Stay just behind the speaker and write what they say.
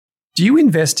Do you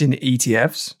invest in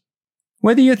ETFs?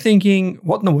 Whether you're thinking,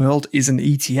 what in the world is an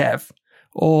ETF?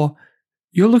 Or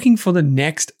you're looking for the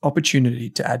next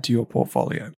opportunity to add to your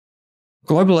portfolio,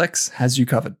 GlobalX has you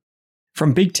covered.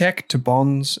 From big tech to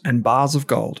bonds and bars of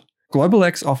gold,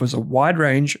 GlobalX offers a wide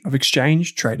range of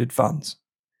exchange-traded funds.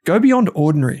 Go beyond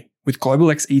ordinary with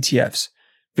GlobalX ETFs.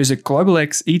 Visit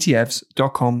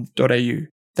globalxetfs.com.au.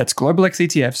 That's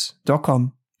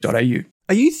globalxetfs.com.au.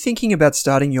 Are you thinking about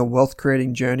starting your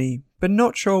wealth-creating journey, but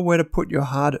not sure where to put your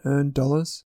hard-earned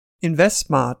dollars?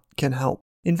 InvestSmart can help.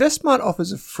 InvestSmart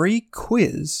offers a free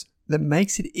quiz that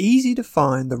makes it easy to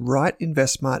find the right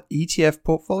InvestSmart ETF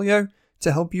portfolio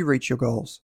to help you reach your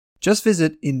goals. Just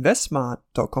visit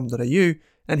investsmart.com.au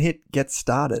and hit Get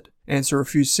Started. Answer a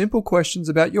few simple questions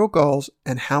about your goals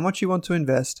and how much you want to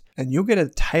invest, and you'll get a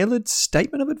tailored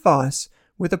statement of advice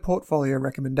with a portfolio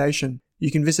recommendation. You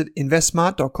can visit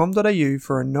investsmart.com.au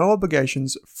for a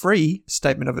no-obligations free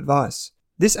statement of advice.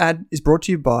 This ad is brought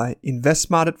to you by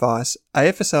InvestSmart Advice,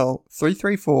 AFSL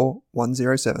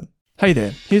 334107. Hey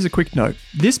there, here's a quick note.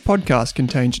 This podcast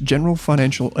contains general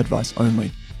financial advice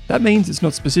only. That means it's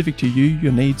not specific to you,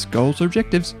 your needs, goals, or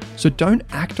objectives, so don't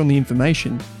act on the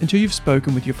information until you've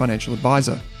spoken with your financial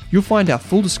advisor. You'll find our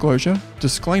full disclosure,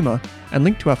 disclaimer, and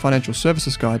link to our financial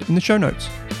services guide in the show notes.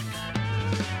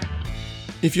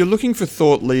 If you're looking for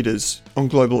thought leaders on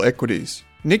global equities,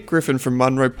 Nick Griffin from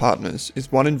Munro Partners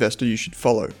is one investor you should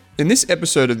follow. In this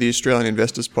episode of the Australian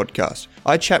Investors Podcast,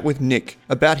 I chat with Nick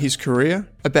about his career,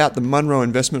 about the Munro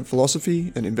investment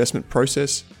philosophy and investment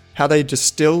process, how they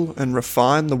distill and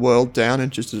refine the world down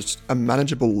into just a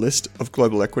manageable list of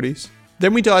global equities.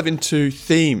 Then we dive into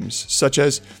themes, such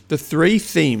as the 3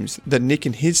 themes that Nick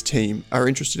and his team are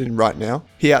interested in right now.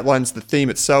 He outlines the theme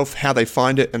itself, how they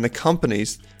find it, and the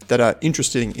companies that are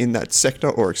interested in that sector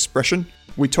or expression.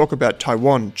 We talk about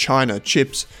Taiwan, China,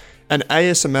 chips, and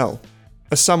ASML,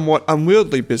 a somewhat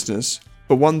unwieldy business,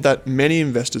 but one that many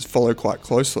investors follow quite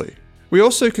closely. We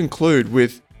also conclude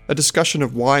with a discussion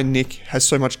of why Nick has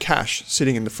so much cash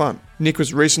sitting in the fund. Nick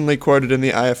was recently quoted in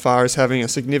the AFR as having a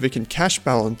significant cash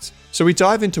balance, so we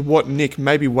dive into what Nick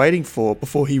may be waiting for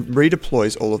before he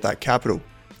redeploys all of that capital.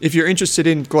 If you're interested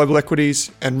in global equities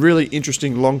and really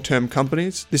interesting long-term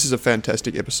companies, this is a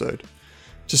fantastic episode.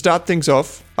 To start things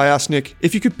off, I asked Nick,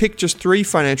 if you could pick just 3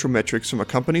 financial metrics from a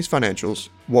company's financials,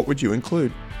 what would you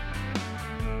include?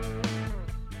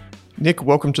 Nick,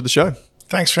 welcome to the show.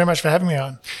 Thanks very much for having me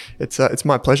on. It's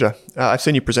my pleasure. I've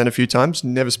seen you present a few times,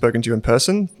 never spoken to you in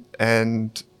person,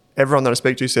 and everyone that I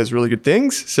speak to says really good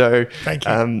things. So thank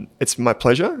you. It's my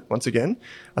pleasure once again.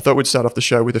 I thought we'd start off the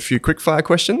show with a few quick fire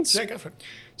questions. Yeah, go for it.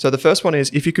 So the first one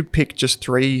is, if you could pick just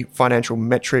 3 financial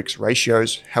metrics,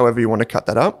 ratios, however you want to cut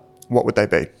that up, what would they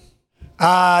be?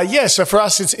 So for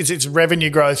us, it's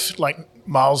revenue growth, like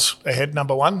miles ahead,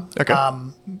 number one. Okay.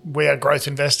 We are growth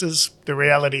investors. The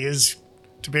reality is,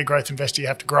 to be a growth investor, you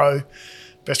have to grow.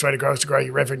 Best way to grow is to grow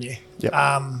your revenue. Yep.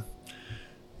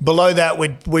 Below that,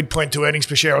 we'd point to earnings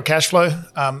per share or cash flow.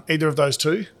 Either of those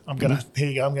two. Here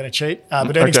you go, I'm gonna cheat.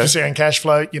 But earnings per share and cash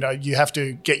flow, you have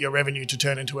to get your revenue to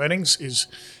turn into earnings is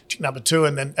number 2,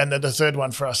 and then the third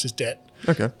one for us is debt.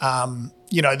 Okay.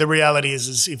 The reality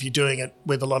is if you're doing it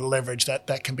with a lot of leverage,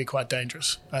 that can be quite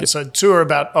dangerous. So 2 are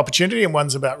about opportunity and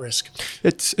 1's about risk.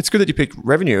 It's good that you picked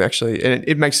revenue, actually, and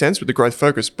it makes sense with the growth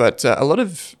focus, but a lot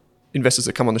of investors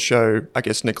that come on the show, I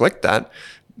guess, neglect that,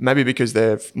 maybe because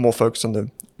they're more focused on the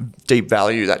deep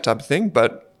value, that type of thing,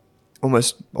 but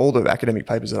almost all the academic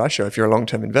papers that I show, if you're a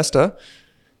long-term investor,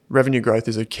 revenue growth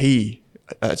is a key,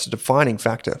 it's a defining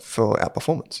factor for our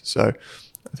performance. So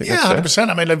I think that's 100%.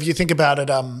 I mean, if you think about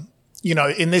it,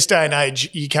 in this day and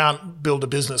age, you can't build a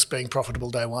business being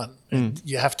profitable day one.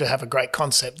 You have to have a great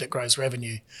concept that grows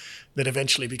revenue that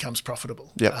eventually becomes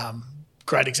profitable. Yep.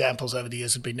 Great examples over the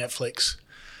years would be Netflix.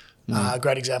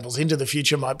 Great examples into the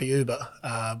future might be Uber.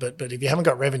 But if you haven't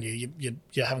got revenue,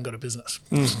 you haven't got a business.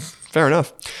 Fair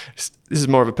enough. This is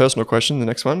more of a personal question, the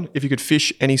next one. If you could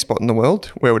fish any spot in the world,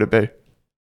 where would it be?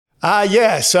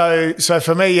 So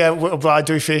for me, I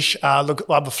do fish. Look,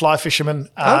 I'm a fly fisherman.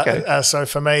 So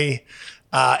for me,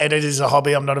 and it is a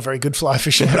hobby. I'm not a very good fly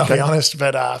fisherman, I'll be honest.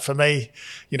 But for me,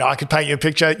 I could paint you a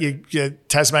picture. You're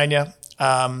Tasmania,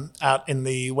 out in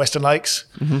the Western Lakes.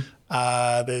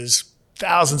 There's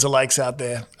thousands of lakes out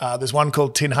there. There's one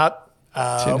called Tin Hut,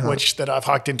 which that I've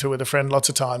hiked into with a friend lots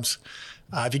of times.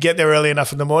 If you get there early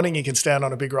enough in the morning, you can stand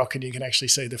on a big rock and you can actually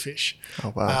see the fish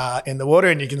in the water,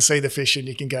 and you can see the fish and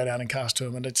you can go down and cast to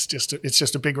them. And it's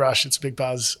just a big rush. It's a big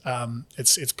buzz.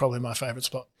 It's probably my favourite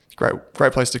spot.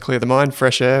 Great place to clear the mind,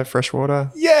 fresh air, fresh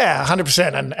water. Yeah,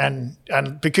 100%.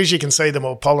 And because you can see them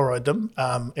or Polaroid them,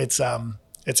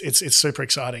 It's super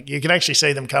exciting. You can actually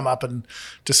see them come up and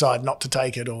decide not to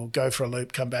take it or go for a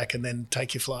loop, come back and then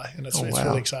take your fly. And it's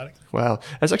really exciting. Wow.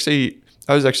 I was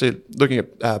actually looking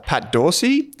at Pat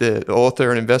Dorsey, the author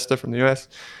and investor from the US.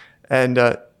 And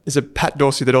there's a Pat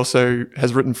Dorsey that also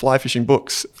has written fly fishing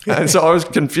books. And so I was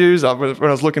confused when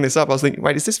I was looking this up. I was thinking,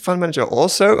 wait, is this fund manager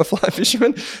also a fly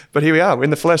fisherman? But here we are.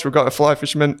 In the flesh, we've got a fly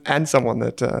fisherman and someone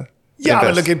that yeah, I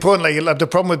mean, look, importantly, the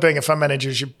problem with being a fund manager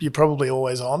is you're probably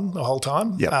always on the whole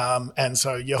time. Yep. And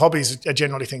so your hobbies are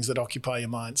generally things that occupy your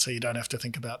mind, so you don't have to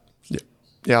think about.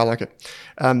 Yeah, I like it.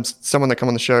 Someone that came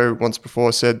on the show once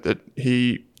before said that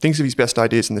he thinks of his best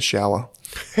ideas in the shower.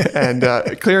 And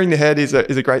clearing the head is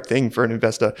a great thing for an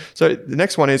investor. So the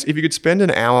next one is, if you could spend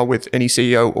an hour with any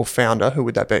CEO or founder, who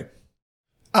would that be?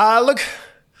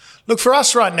 Look, for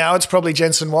us right now, it's probably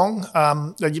Jensen Huang.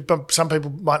 Some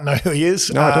people might know who he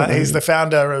is. No, I don't know. He's the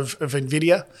founder of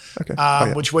NVIDIA,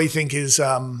 Okay. which we think is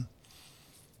the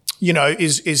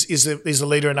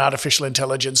leader in artificial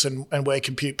intelligence and where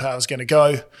compute power is going to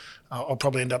go. I'll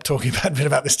probably end up talking a bit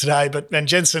about this today. And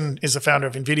Jensen is the founder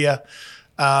of NVIDIA.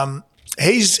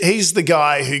 He's the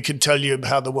guy who could tell you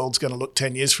how the world's going to look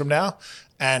 10 years from now,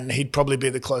 and he'd probably be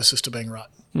the closest to being right.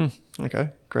 Okay,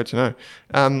 great to know.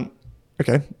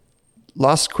 Okay.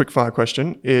 Last quickfire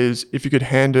question is, if you could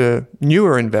hand a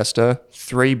newer investor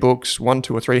 3 books, 1,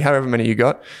 2 or 3, however many you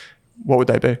got, what would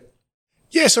they be?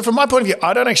 Yeah, so from my point of view,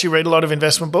 I don't actually read a lot of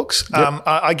investment books. Yep.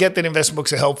 I get that investment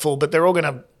books are helpful, but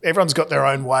everyone's got their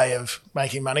own way of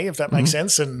making money, if that makes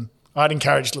sense. And I'd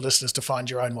encourage the listeners to find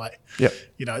your own way. Yep.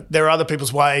 There are other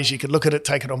people's ways. You could look at it,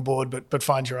 take it on board, but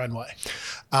find your own way.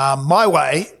 My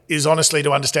way is honestly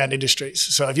to understand industries.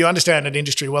 So if you understand an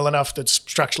industry well enough that's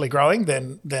structurally growing,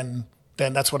 then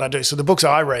that's what I do. So the books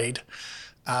I read,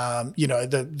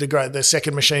 the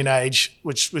Second Machine Age,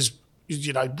 which was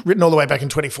written all the way back in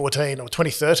 2014 or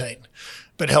 2013,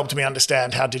 but helped me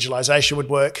understand how digitalization would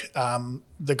work.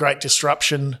 The Great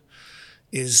Disruption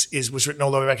was written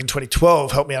all the way back in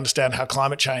 2012, helped me understand how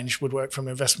climate change would work from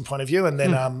an investment point of view. And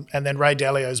then Ray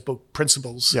Dalio's book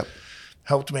Principles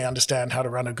helped me understand how to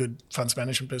run a good funds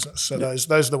management business. So those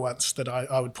are the ones that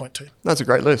I would point to. That's a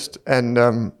great list. And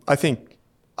I think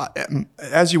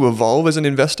as you evolve as an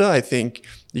investor, I think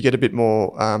you get a bit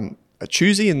more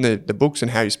choosy in the books and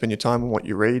how you spend your time and what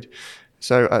you read.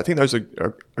 So I think those are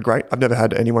great. I've never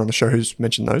had anyone on the show who's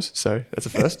mentioned those, so that's a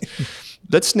first.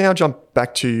 Let's now jump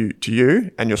back to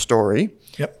you and your story.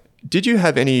 Yep. Did you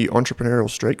have any entrepreneurial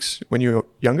streaks when you were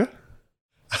younger?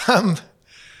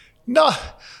 No,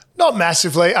 not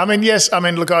massively. I mean, yes. I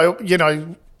mean, look,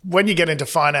 when you get into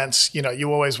finance,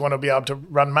 you always want to be able to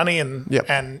run money,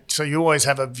 and so you always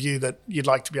have a view that you'd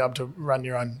like to be able to run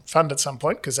your own fund at some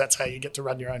point, because that's how you get to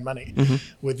run your own money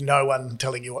with no one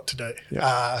telling you what to do.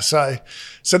 Yeah. So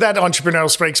that entrepreneurial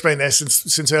streak's been there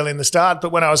since early in the start.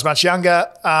 But when I was much younger,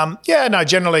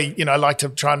 generally, I like to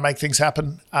try and make things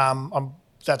happen. I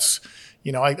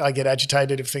get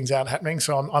agitated if things aren't happening,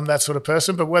 so I'm that sort of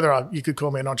person. But whether you could call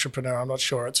me an entrepreneur, I'm not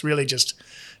sure. It's really just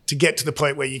to get to the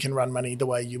point where you can run money the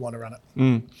way you want to run it.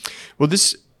 Well,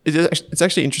 it's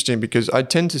actually interesting, because I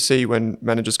tend to see when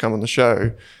managers come on the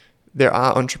show, there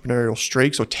are entrepreneurial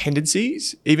streaks or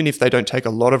tendencies. Even if they don't take a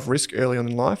lot of risk early on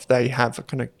in life, they have a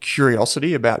kind of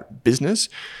curiosity about business,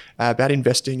 about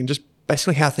investing, and just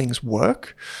basically how things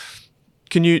work.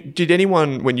 Did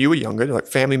anyone, when you were younger, like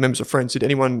family members or friends,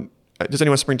 does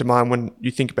anyone spring to mind when you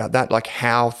think about that, like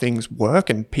how things work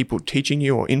and people teaching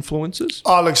you or influences?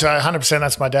 Oh, look, so 100%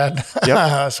 that's my dad.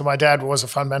 Yep. So my dad was a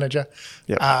fund manager,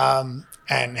 yep.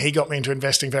 And he got me into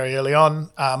investing very early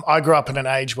on. I grew up in an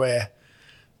age where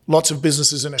lots of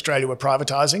businesses in Australia were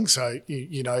privatising. So,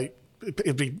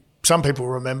 it'd be, some people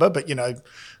remember, but,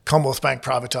 Commonwealth Bank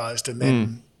privatised, and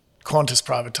then Qantas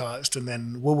privatised, and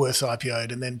then Woolworths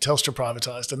IPO'd, and then Telstra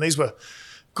privatised. And these were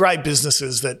great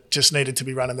businesses that just needed to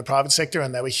be run in the private sector,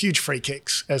 and they were huge free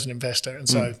kicks as an investor. And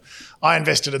so I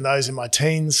invested in those in my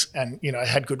teens and,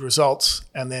 had good results.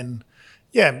 And then,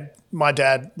 my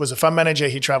dad was a fund manager.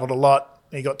 He travelled a lot.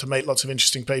 He got to meet lots of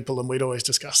interesting people, and we'd always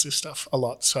discuss this stuff a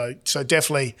lot. So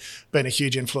definitely been a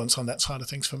huge influence on that side of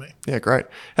things for me. Yeah, great.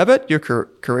 How about your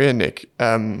career, Nick?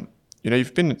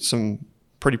 You've been at some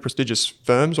pretty prestigious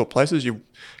firms or places. You're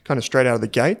kind of straight out of the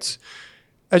gates.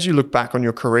 As you look back on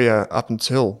your career up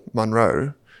until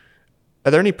Munro,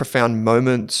 are there any profound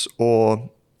moments or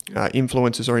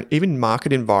influences or even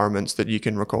market environments that you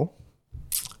can recall?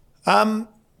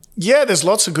 There's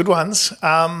lots of good ones.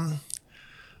 I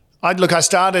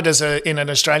started in an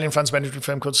Australian funds management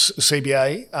firm called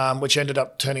CBA, which ended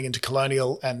up turning into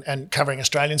Colonial and covering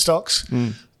Australian stocks.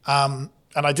 And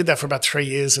I did that for about 3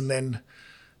 years, and then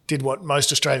did what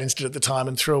most Australians did at the time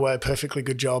and threw away a perfectly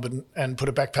good job and put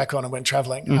a backpack on and went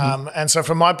travelling. And so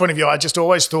from my point of view, I just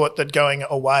always thought that going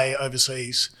away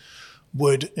overseas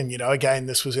would, and, again,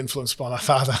 this was influenced by my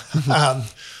father,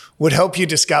 would help you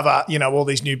discover, all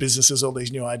these new businesses, all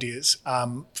these new ideas.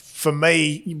 For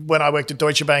me, when I worked at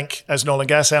Deutsche Bank as an oil and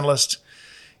gas analyst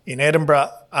in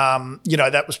Edinburgh,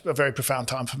 that was a very profound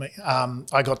time for me.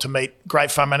 I got to meet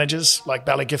great fund managers like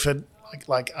Bally Gifford,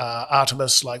 like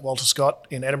Artemis, like Walter Scott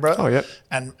in Edinburgh. Oh, yeah.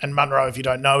 And Munro, if you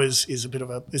don't know, is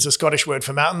a Scottish word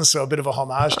for mountains, so a bit of a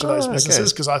homage to those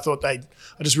businesses, because I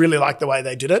just really liked the way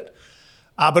they did it.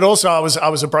 But also I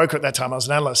was a broker at that time. I was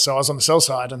an analyst, so I was on the sell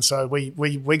side, and so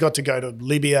we got to go to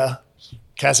Libya,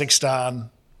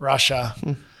 Kazakhstan, Russia.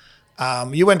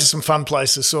 You went to some fun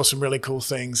places, saw some really cool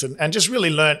things, and just really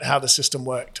learnt how the system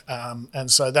worked.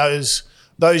 And so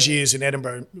those years in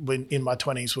Edinburgh in my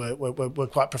 20s were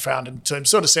quite profound in terms of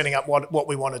sort of setting up what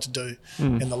we wanted to do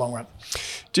in the long run.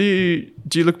 Do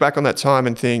you look back on that time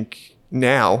and think,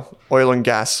 now oil and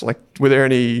gas, like,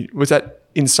 was that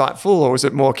insightful, or was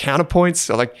it more counterpoints?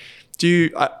 Or like,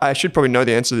 I should probably know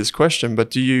the answer to this question,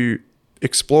 but do you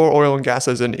explore oil and gas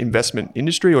as an investment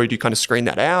industry, or do you kind of screen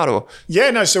that out? Or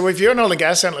so if you're an oil and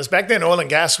gas analyst, back then oil and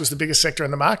gas was the biggest sector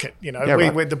in the market.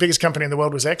 Right. The biggest company in the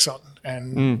world was Exxon,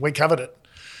 and we covered it.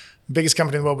 The biggest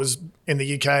company in the world was in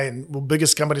the UK, and the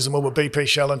biggest companies in the world were BP,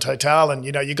 Shell and Total, and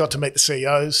you got to meet the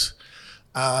CEOs.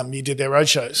 You did their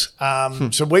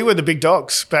roadshows. So we were the big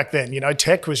dogs back then.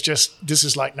 Tech was just, this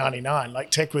is like 99, like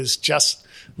tech was just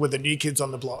with the new kids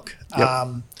on the block.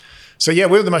 Yep. So we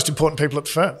were the most important people at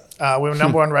the firm. We were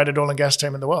number one rated oil and gas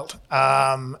team in the world.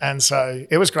 And so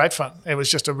it was great fun. It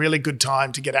was just a really good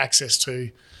time to get access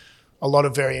to a lot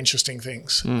of very interesting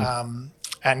things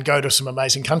and go to some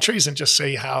amazing countries and just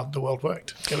see how the world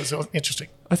worked. It was interesting.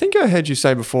 I think I heard you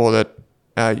say before that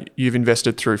you've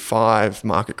invested through 5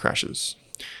 market crashes.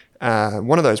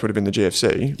 One of those would have been the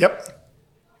GFC. Yep.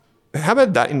 How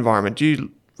about that environment? Do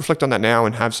you reflect on that now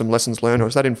and have some lessons learned, or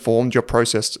has that informed your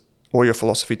process or your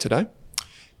philosophy today?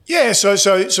 Yeah, so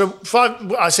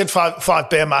five. I said five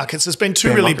bear markets. There's been 2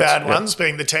 bear really markets, bad ones,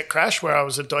 being the tech crash where I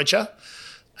was at Deutsche,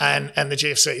 and the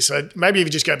GFC. So maybe if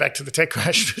you just go back to the tech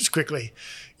crash just quickly,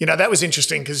 that was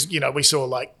interesting because we saw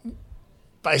like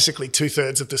basically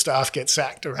 2/3 of the staff get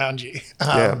sacked around you.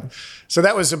 So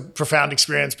that was a profound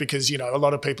experience because a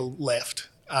lot of people left,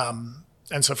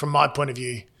 and so from my point of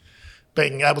view,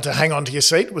 being able to hang on to your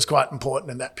seat was quite important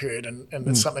in that period, and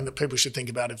it's something that people should think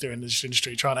about if they're in this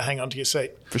industry, trying to hang on to your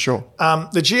seat. For sure.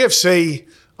 The GFC,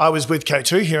 I was with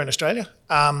K2 here in Australia,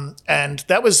 and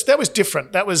that was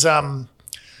different. It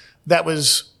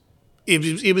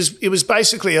was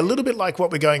basically a little bit like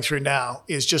what we're going through now,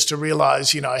 is just to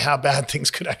realise how bad things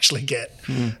could actually get.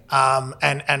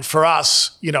 And for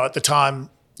us, at the time,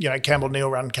 Campbell Neal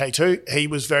ran K2. He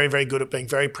was very, very good at being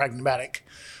very pragmatic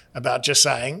about just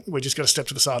saying, we just got to step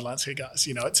to the sidelines here, guys.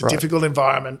 It's a difficult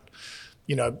environment.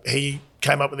 He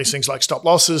came up with these things like stop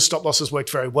losses. Stop losses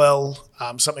worked very well,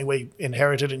 something we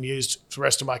inherited and used for the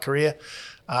rest of my career.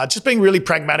 Just being really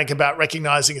pragmatic about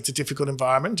recognising it's a difficult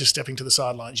environment, just stepping to the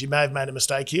sidelines. You may have made a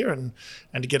mistake here and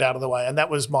to get out of the way. And that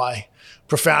was my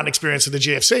profound experience of the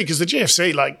GFC, because the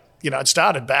GFC, it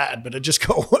started bad, but it just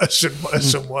got worse and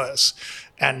worse and worse.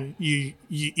 And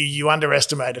you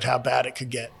underestimated how bad it could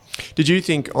get. Did you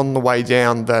think on the way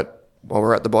down that,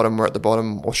 we're at the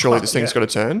bottom, or surely this thing's got to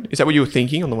turn? Is that what you were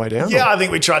thinking on the way down? Yeah, I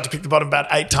think we tried to pick the bottom about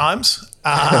 8 times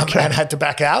and had to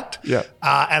back out. Yeah.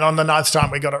 And on the 9th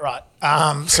time, we got it right.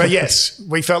 So yes,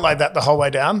 we felt like that the whole way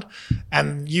down.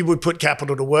 And you would put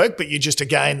capital to work, but you just,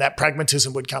 again, that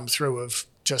pragmatism would come through of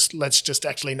let's just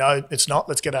actually know it's not,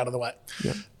 let's get out of the way.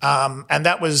 Yeah. And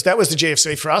that was the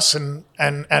GFC for us. And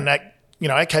at, at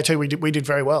K2, we did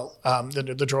very well.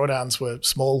 The drawdowns were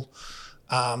small.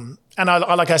 And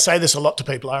I say this a lot to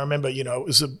people. I remember, it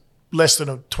was less than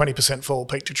a 20% fall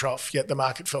peak to trough, yet the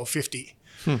market fell 50.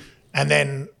 And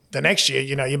then the next year,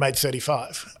 you made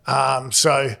 35.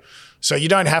 So you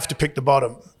don't have to pick the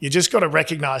bottom. You just got to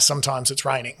recognise sometimes it's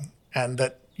raining, and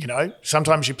that,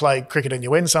 sometimes you play cricket and you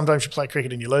win, sometimes you play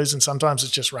cricket and you lose, and sometimes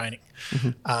it's just raining.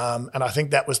 And I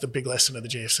think that was the big lesson of the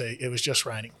GFC. It was just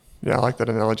raining. Yeah, I like that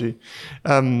analogy.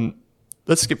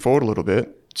 Let's skip forward a little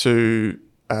bit to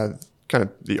kind of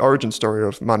the origin story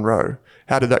of Munro.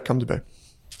 How did that come to be?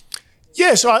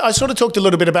 Yeah, so I sort of talked a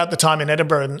little bit about the time in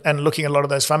Edinburgh and looking at a lot of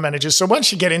those fund managers. So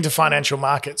once you get into financial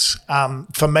markets,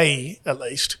 for me at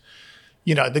least,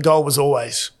 the goal was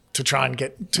always to try and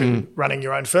get to running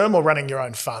your own firm or running your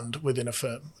own fund within a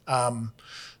firm.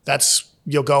 That's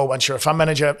your goal once you're a fund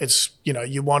manager. It's,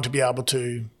 you want to be able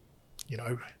to,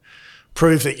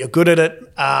 prove that you're good at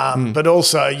it, but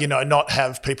also, not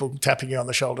have people tapping you on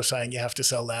the shoulder saying you have to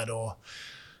sell that, or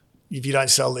if you don't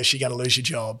sell this, you're going to lose your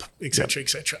job, et cetera, et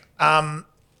cetera.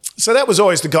 So that was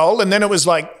always the goal. And then it was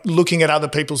like looking at other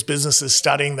people's businesses,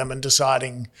 studying them and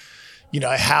deciding,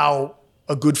 how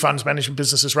a good funds management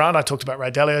business is run. I talked about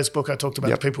Ray Dalio's book. I talked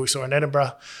about the people we saw in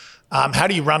Edinburgh. How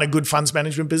do you run a good funds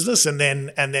management business? And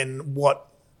then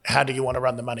how do you want to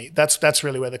run the money? That's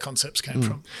really where the concepts came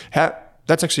from.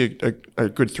 That's actually a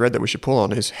good thread that we should pull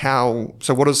on is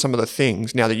so what are some of the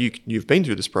things, now that you've been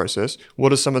through this process,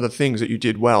 what are some of the things that you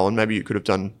did well and maybe you could have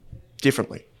done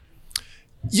differently?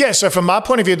 Yeah, so from my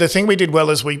point of view, the thing we did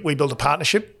well is we built a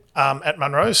partnership at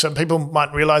Munro. So people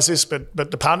might realise this, but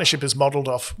the partnership is modelled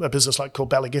off a business called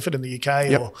Ballygifford in the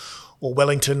UK or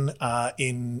Wellington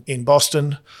in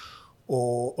Boston,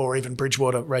 or even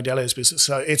Bridgewater, Ray Dalio's business.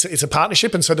 So it's a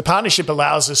partnership, and so the partnership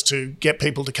allows us to get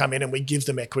people to come in, and we give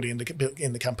them equity in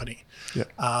the company. Yeah.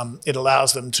 It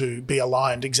allows them to be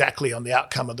aligned exactly on the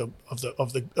outcome of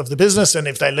the business, and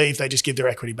if they leave, they just give their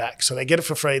equity back. So they get it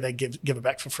for free, they give it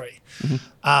back for free.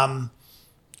 Mm-hmm.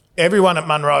 Everyone at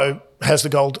Munro has the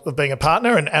goal of being a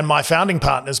partner, and my founding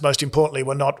partners, most importantly,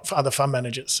 were not other fund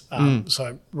managers.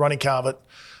 So Ronnie Carvett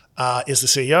is the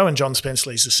CEO, and John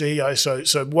Spenceley is the CEO.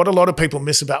 So what a lot of people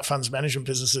miss about funds management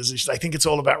businesses is they think it's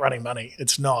all about running money.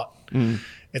 It's not.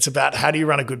 It's about how do you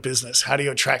run a good business? How do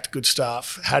you attract good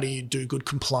staff? How do you do good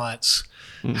compliance?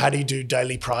 How do you do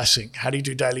daily pricing? How do you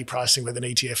do daily pricing with an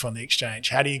ETF on the exchange?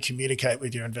 How do you communicate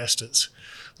with your investors?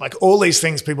 Like all these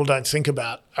things people don't think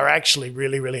about are actually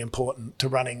really, really important to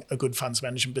running a good funds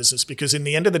management business, because in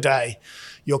the end of the day,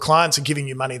 your clients are giving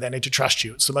you money. They need to trust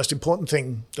you. It's the most important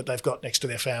thing that they've got next to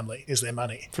their family is their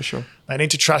money. For sure. They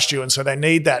need to trust you. And so they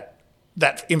need that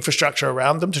infrastructure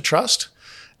around them to trust.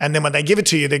 And then when they give it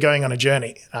to you, they're going on a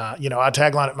journey. Our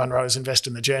tagline at Munro is invest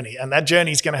in the journey. And that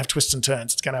journey is going to have twists and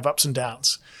turns. It's going to have ups and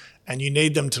downs. And you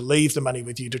need them to leave the money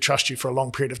with you, to trust you for a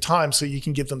long period of time so you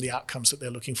can give them the outcomes that they're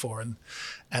looking for. And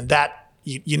that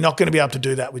you're not going to be able to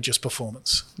do that with just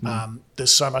performance.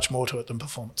 There's so much more to it than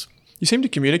performance. You seem to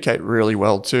communicate really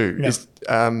well too.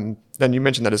 Yeah. Then you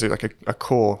mentioned that as like a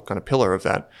core kind of pillar of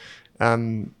that.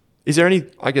 Is there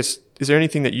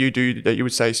anything that you do that you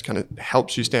would say kind of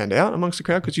helps you stand out amongst the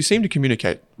crowd? Because you seem to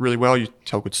communicate really well. You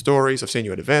tell good stories. I've seen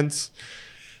you at events.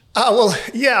 Well,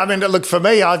 yeah. I mean, look, for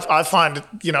me, I find,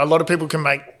 a lot of people can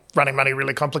make running money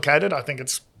really complicated. I think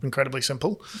it's incredibly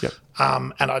simple. Yep.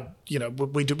 And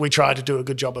we try to do a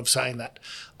good job of saying that.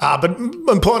 But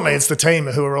importantly, it's the team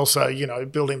who are also,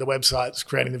 building the websites,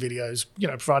 creating the videos,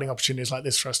 providing opportunities like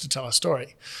this for us to tell our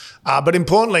story. But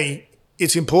importantly,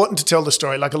 it's important to tell the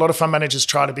story. Like a lot of fund managers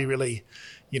try to be really,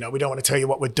 we don't want to tell you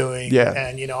what we're doing. Yeah.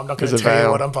 And, I'm not going to tell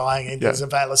you what I'm buying. And there's a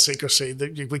veil of secrecy.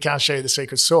 We can't show you the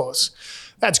secret sauce.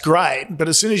 That's great. But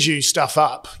as soon as you stuff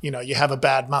up, you have a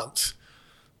bad month,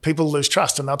 people lose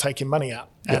trust and they'll take your money out.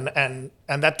 Yeah.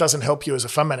 And that doesn't help you as a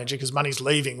fund manager, because money's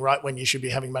leaving right when you should be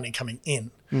having money coming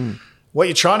in. What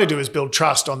you're trying to do is build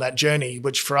trust on that journey,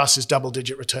 which for us is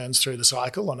double-digit returns through the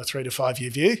cycle on a 3 to 5 year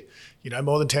view.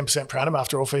 More than 10% per annum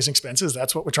after all fees and expenses.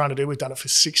 That's what we're trying to do. We've done it for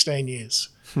 16 years.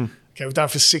 Okay, we've done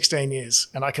it for 16 years.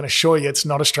 And I can assure you it's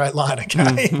not a straight line,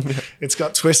 okay? It's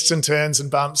got twists and turns and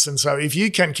bumps. And so if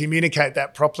you can communicate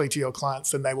that properly to your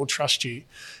clients, then they will trust you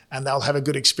and they'll have a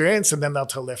good experience, and then they'll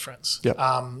tell their friends. Yep.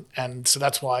 And so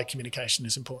that's why communication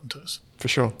is important to us. For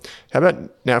sure. How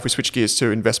about now if we switch gears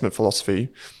to investment philosophy?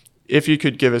 If you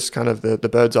could give us kind of the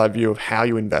bird's eye view of how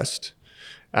you invest,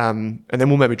 and then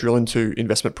we'll maybe drill into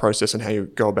investment process and how you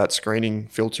go about screening,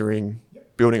 filtering,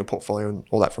 building a portfolio and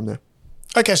all that from there.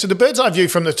 Okay, so the bird's eye view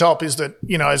from the top is that,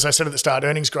 as I said at the start,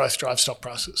 earnings growth drives stock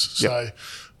prices. So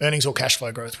earnings or cash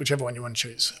flow growth, whichever one you want to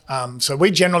choose. So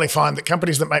we generally find that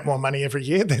companies that make more money every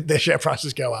year, their share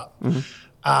prices go up.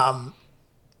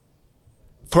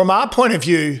 From our point of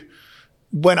view,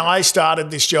 when I started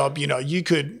this job, you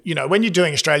could, when you're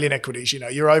doing Australian equities,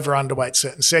 you're underweight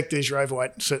certain sectors, you're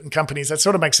overweight certain companies. That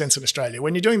sort of makes sense in Australia.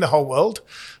 When you're doing the whole world,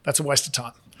 that's a waste of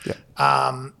time.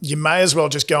 Yeah. You may as well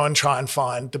just go and try and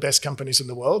find the best companies in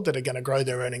the world that are going to grow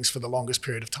their earnings for the longest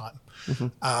period of time.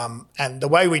 And the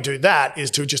way we do that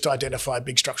is to just identify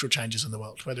big structural changes in the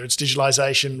world, whether it's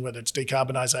digitalization, whether it's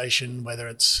decarbonisation, whether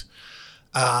it's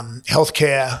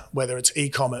healthcare, whether it's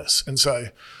e-commerce. And so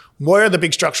where are the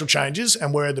big structural changes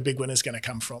and where are the big winners going to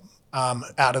come from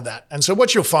out of that? And so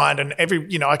what you'll find, and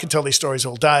I could tell these stories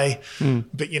all day,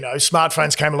 but,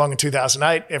 smartphones came along in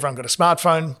 2008. Everyone got a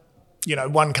smartphone.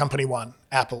 One company won,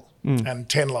 Apple, and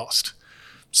 10 lost.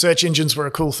 Search engines were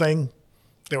a cool thing.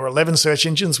 There were 11 search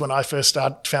engines when I first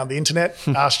found the internet.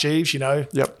 Ask Jeeves,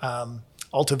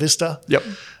 Alta Vista.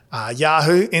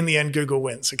 Yahoo, in the end, Google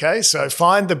wins, okay? So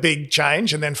find the big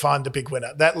change and then find the big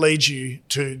winner. That leads you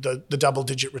to the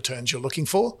double-digit returns you're looking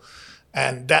for,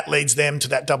 and that leads them to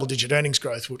that double-digit earnings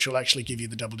growth, which will actually give you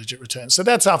the double-digit returns. So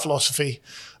that's our philosophy.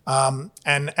 And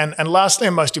lastly,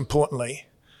 and most importantly,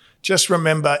 just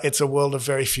remember it's a world of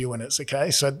very few winners,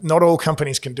 okay? So not all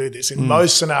companies can do this. In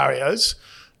most scenarios,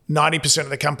 90% of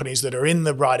the companies that are in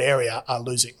the right area are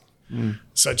losing.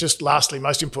 So just lastly,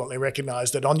 most importantly,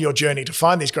 recognize that on your journey to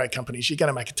find these great companies, you're going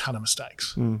to make a ton of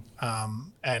mistakes, and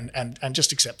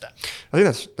just accept that. I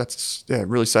think that's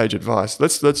really sage advice.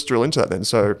 Let's drill into that then.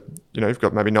 So, you've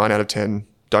got maybe 9 out of 10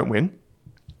 don't win.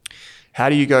 How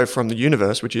do you go from the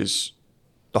universe, which is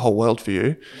the whole world for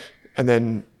you, and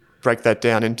then break that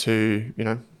down into,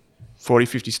 40,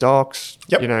 50 stocks?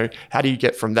 Yep. How do you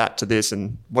get from that to this,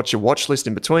 and what's your watch list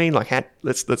in between?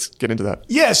 Let's get into that.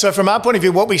 Yeah. So from our point of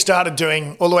view, what we started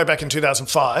doing all the way back in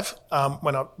 2005,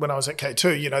 when I was at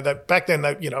K2, that back then,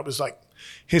 it was like,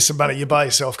 here's some money, you buy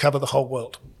yourself, cover the whole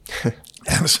world.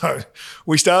 And so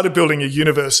we started building a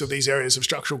universe of these areas of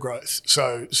structural growth.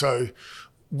 So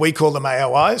we call them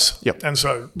AOIs. Yep. And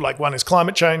so like one is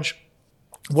climate change.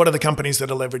 What are the companies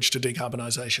that are leveraged to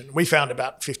decarbonisation? We found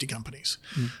about 50 companies.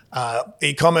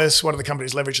 E-commerce, what are the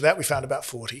companies leveraged to that? We found about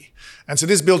 40. And so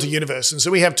this built a universe. And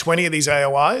so we have 20 of these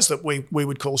AOIs that we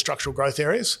would call structural growth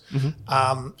areas.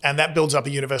 And that builds up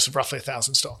a universe of roughly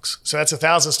 1,000 stocks. So that's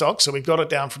 1,000 stocks. So we've got it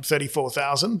down from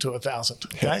 34,000 to 1,000.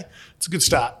 Okay, it's a good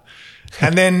start.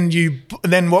 And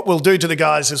then what we'll do to the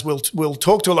guys is we'll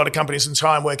talk to a lot of companies and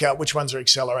try and work out which ones are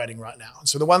accelerating right now. And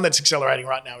so the one that's accelerating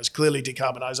right now is clearly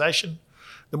decarbonisation.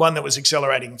 The one that was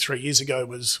accelerating 3 years ago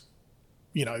was,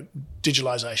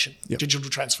 digitalization, digital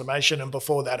transformation, and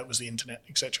before that it was the internet,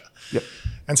 etc.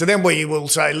 And so then we will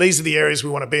say, these are the areas we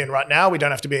want to be in right now. We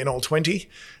don't have to be in all 20.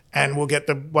 And we'll get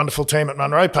the wonderful team at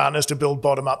Munro Partners to build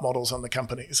bottom-up models on the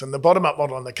companies. And the bottom-up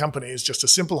model on the company is just a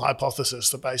simple hypothesis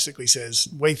that basically says,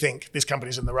 we think this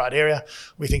company's in the right area.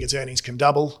 We think its earnings can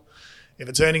double. If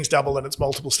its earnings double and its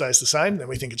multiple stays the same, then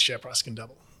we think its share price can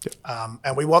double.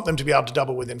 And we want them to be able to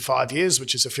double within 5 years,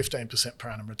 which is a 15% per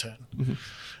annum return.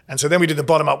 And so then we do the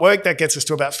bottom-up work. That gets us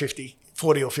to about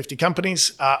 40 or 50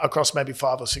 companies across maybe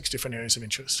 5 or 6 different areas of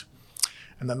interest.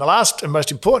 And then the last and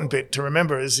most important bit to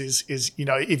remember is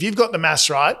if you've got the maths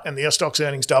right and the stock's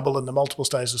earnings double and the multiple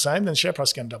stays the same, then share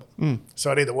price can double.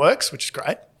 So it either works, which is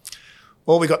great,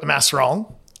 or we got the maths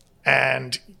wrong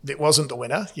and it wasn't the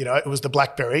winner. It was the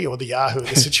BlackBerry or the Yahoo of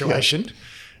the situation.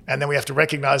 And then we have to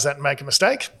recognize that and make a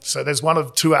mistake. So there's one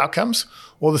of 2 outcomes.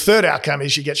 Or the third outcome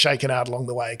is you get shaken out along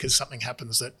the way because something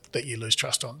happens that you lose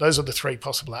trust on. Those are the 3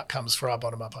 possible outcomes for our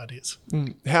bottom-up ideas.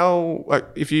 How,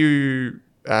 if you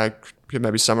could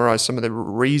maybe summarize some of the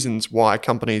reasons why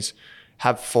companies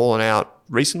have fallen out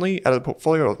recently out of the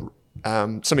portfolio, or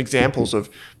some examples of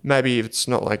maybe if it's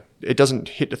not like it doesn't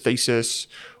hit the thesis,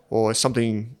 or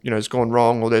something has gone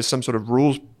wrong, or there's some sort of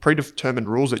rules, predetermined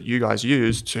rules that you guys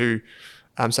use to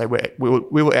say we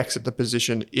will exit the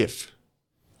position if.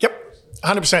 Yep,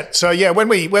 100%. So yeah, when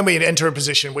we enter a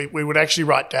position, we would actually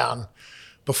write down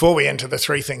before we enter the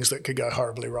 3 things that could go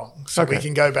horribly wrong. So we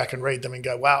can go back and read them and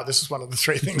go, wow, this is one of the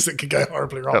 3 things that could go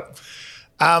horribly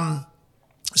wrong.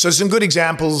 So some good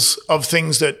examples of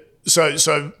things that,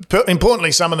 so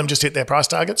importantly, some of them just hit their price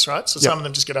targets, right? So some of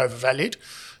them just get overvalued.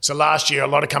 So last year, a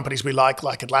lot of companies we like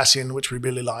Atlassian, which we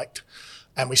really liked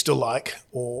and we still like,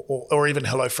 or even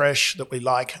HelloFresh that we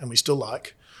like and we still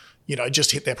like,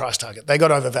 just hit their price target. They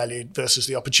got overvalued versus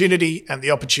the opportunity, and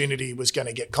the opportunity was going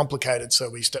to get complicated, so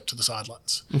we stepped to the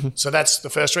sidelines. So that's the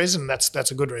first reason.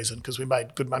 That's a good reason because we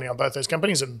made good money on both those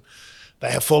companies and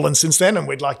they have fallen since then, and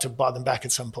we'd like to buy them back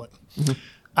at some point.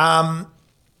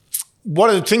 What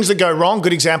are the things that go wrong?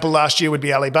 Good example last year would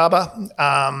be Alibaba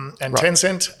and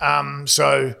Tencent.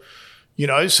 So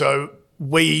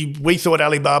we thought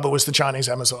Alibaba was the Chinese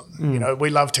Amazon.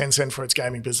 We love Tencent for its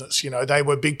gaming business. They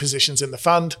were big positions in the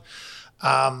fund.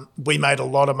 We made a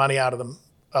lot of money out of them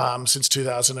since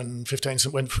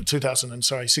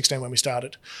 2016 when we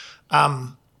started.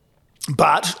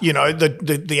 But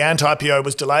the Ant-IPO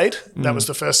was delayed. That was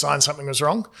the first sign something was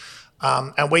wrong.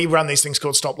 And we run these things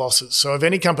called stop losses. So if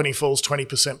any company falls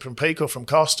 20% from peak or from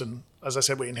cost, and as I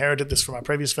said, we inherited this from our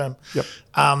previous firm,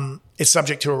 it's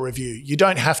subject to a review. You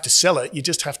don't have to sell it, you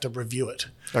just have to review it.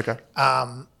 Okay.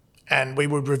 And we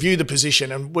would review the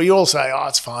position and we all say,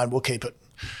 it's fine, we'll keep it.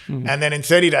 And then in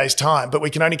 30 days' time, but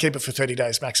we can only keep it for 30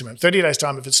 days maximum. 30 days'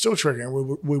 time, if it's still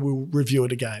triggering, we will review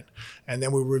it again. And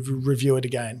then we'll review it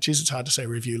again. Geez, it's hard to say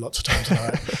review lots of times.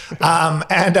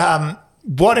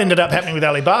 what ended up happening with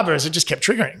Alibaba is it just kept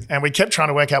triggering, and we kept trying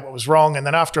to work out what was wrong. And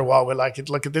then after a while, we're like,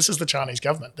 look, this is the Chinese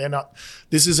government.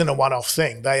 This isn't a one-off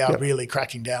thing. They are really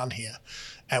cracking down here.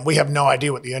 And we have no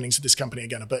idea what the earnings of this company are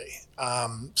going to be.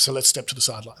 So let's step to the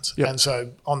sidelines. Yep. And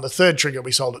so on the third trigger,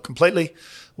 we sold it completely,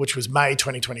 which was May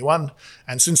 2021.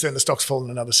 And since then, the stock's fallen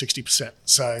another 60%.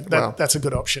 So that's a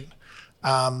good option.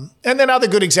 And then other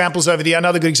good examples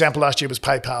another good example last year was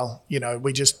PayPal.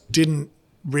 We just didn't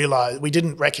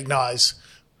recognize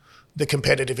the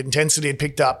competitive intensity had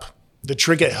picked up. The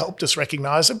trigger helped us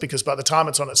recognize it, because by the time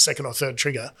it's on its second or third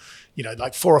trigger,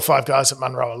 like 4 or 5 guys at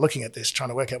Munro are looking at this, trying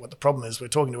to work out what the problem is. We're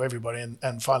talking to everybody,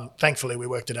 and finally, thankfully, we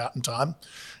worked it out in time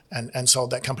and sold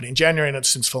that company in January, and it's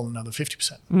since fallen another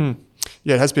 50%.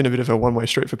 Yeah, it has been a bit of a one-way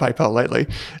street for PayPal lately.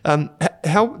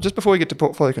 Just before we get to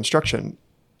portfolio construction,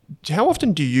 how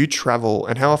often do you travel,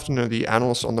 and how often are the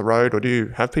analysts on the road, or do you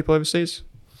have people overseas?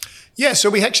 Yeah, so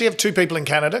we actually have 2 people in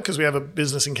Canada, because we have a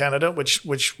business in Canada, which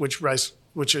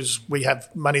is we have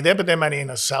money there, but they're mainly in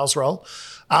a sales role.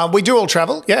 We do all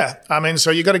travel, yeah. I mean,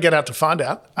 so you got to get out to find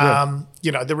out.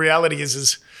 Yeah. The reality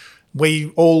is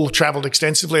we all travelled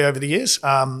extensively over the years.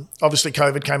 Obviously,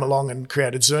 COVID came along and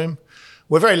created Zoom.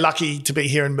 We're very lucky to be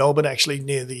here in Melbourne, actually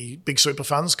near the big super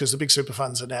funds, because the big super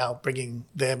funds are now bringing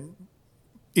their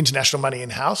international money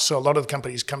in-house. So a lot of the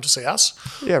companies come to see us,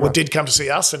 or did come to see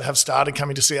us, and have started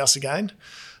coming to see us again.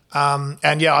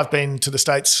 And yeah, I've been to the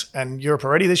States and Europe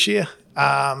already this year.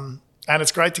 And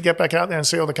it's great to get back out there and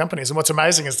see all the companies. And what's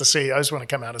amazing is the CEOs want to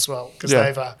come out as well, because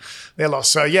they're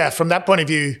lost. So yeah, from that point of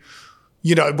view,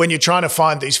 when you're trying to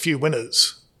find these few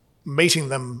winners, meeting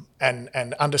them and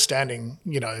understanding,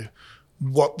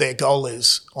 what their goal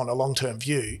is on a long-term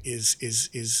view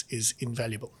is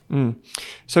invaluable.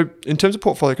 So in terms of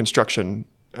portfolio construction,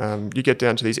 you get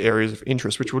down to these areas of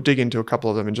interest, which we'll dig into a couple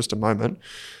of them in just a moment.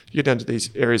 You get down to these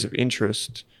areas of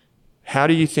interest. How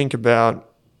do you think about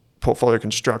portfolio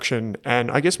construction?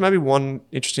 And I guess maybe one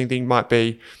interesting thing might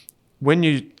be, when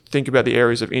you think about the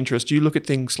areas of interest, do you look at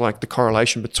things like the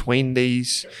correlation between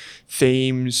these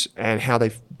themes and how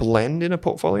they blend in a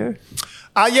portfolio?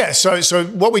 Yeah. So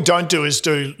what we don't do is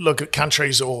look at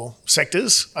countries or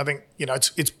sectors. I think,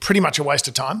 it's pretty much a waste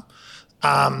of time,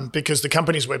 because the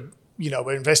companies we're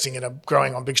investing in are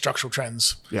growing on big structural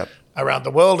trends around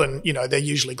the world, and, they're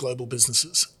usually global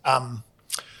businesses.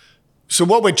 So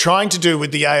what we're trying to do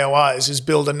with the AOIs is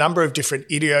build a number of different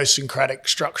idiosyncratic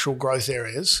structural growth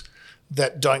areas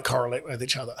that don't correlate with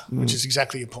each other, which is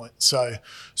exactly your point. So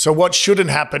what shouldn't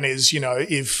happen is,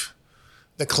 if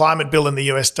the climate bill in the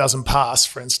US doesn't pass,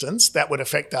 for instance, that would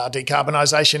affect our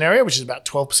decarbonisation area, which is about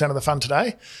 12% of the fund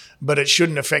today, but it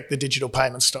shouldn't affect the digital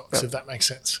payment stocks, if that makes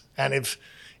sense. And if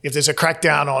there's a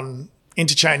crackdown on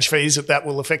interchange fees, that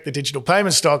will affect the digital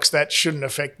payment stocks, that shouldn't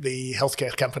affect the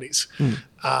healthcare companies,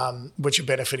 which are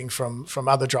benefiting from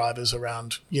other drivers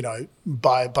around,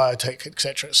 biotech, et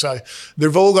cetera. So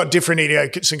they've all got different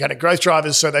idiosyncratic growth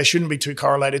drivers, so they shouldn't be too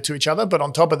correlated to each other. But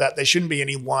on top of that, there shouldn't be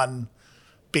any one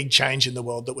big change in the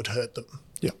world that would hurt them.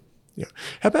 Yeah.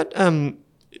 How about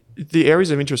the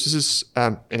areas of interest? This is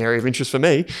an area of interest for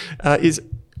me, is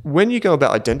when you go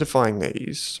about identifying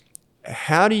these,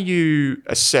 how do you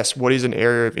assess what is an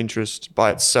area of interest by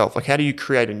itself? Like, how do you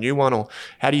create a new one, or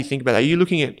how do you think about that?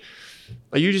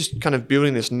 Are you just kind of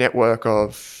building this network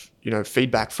of,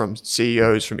 feedback from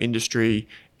CEOs, from industry,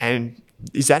 and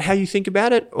is that how you think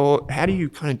about it, or how do you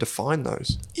kind of define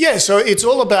those? Yeah, so it's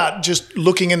all about just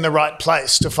looking in the right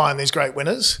place to find these great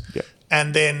winners. Yeah.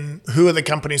 And then who are the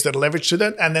companies that are leveraged to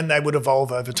that? And then they would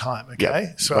evolve over time,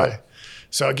 okay? Yep.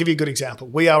 So I'll give you a good example.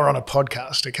 We are on a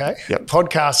podcast, okay? Yep.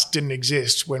 Podcasts didn't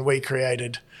exist when we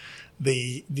created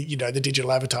the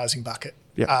digital advertising bucket.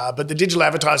 Yep. But the digital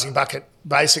advertising bucket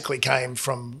basically came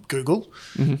from Google,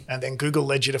 and then Google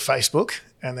led you to Facebook,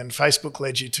 and then Facebook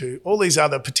led you to all these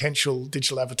other potential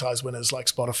digital advertise winners like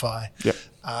Spotify,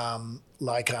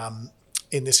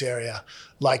 in this area,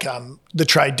 like the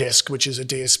Trade Desk, which is a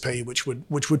DSP, which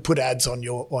would put ads on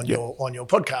your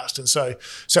podcast. And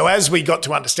so as we got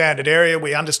to understand an area,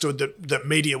 we understood that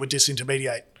media would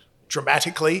disintermediate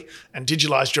dramatically and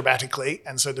digitalize dramatically.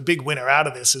 And so the big winner out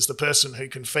of this is the person who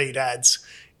can feed ads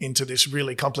into this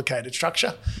really complicated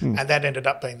structure. And that ended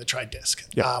up being the Trade Desk,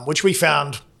 which we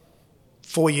found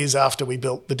 4 years after we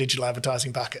built the digital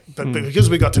advertising bucket. But because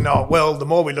we got to know it well, the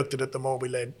more we looked at it, the more we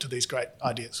led to these great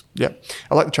ideas. Yeah,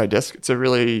 I like the Trade Desk. It's a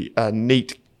really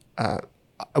neat a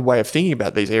way of thinking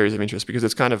about these areas of interest, because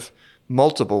it's kind of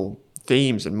multiple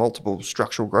themes and multiple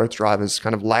structural growth drivers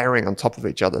kind of layering on top of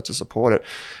each other to support it.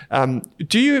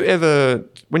 Do you ever,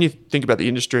 when you think about the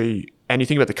industry and you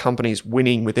think about the companies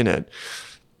winning within it,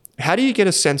 how do you get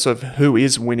a sense of who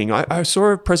is winning? I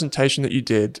saw a presentation that you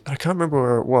did. I can't remember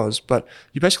where it was, but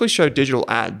you basically showed digital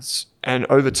ads, and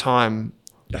over time,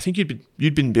 I think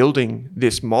you'd been building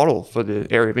this model for the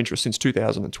area of interest since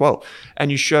 2012,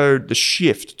 and you showed the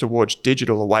shift towards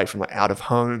digital away from like out of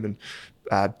home and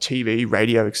TV,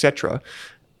 radio, etc.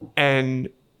 And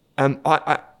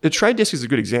the Trade Desk is a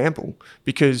good example,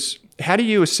 because how do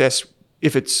you assess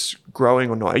if it's growing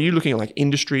or not? Are you looking at like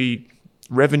industry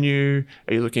revenue?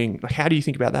 Are you looking, how do you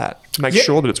think about that to make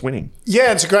sure that it's winning?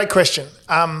 Yeah, it's a great question.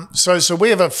 So we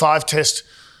have a 6-test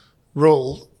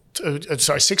rule to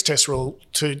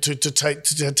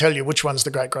tell you which one's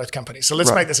the great growth company. So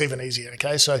let's make this even easier,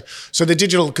 okay? So the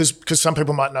digital, because some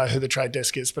people might know who the Trade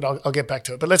Desk is, but I'll get back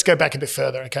to it. But let's go back a bit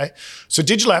further, okay? So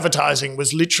digital advertising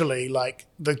was literally like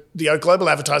the global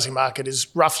advertising market is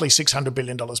roughly $600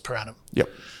 billion per annum. Yep.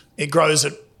 It grows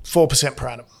at 4% per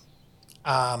annum,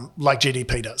 like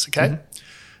GDP does, okay?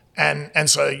 Mm-hmm. And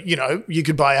so, you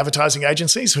could buy advertising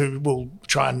agencies who will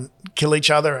try and kill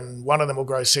each other, and one of them will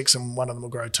grow 6 and one of them will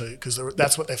grow 2, because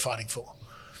that's what they're fighting for.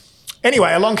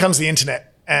 Anyway, along comes the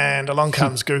internet, and along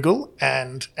comes Google,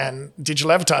 and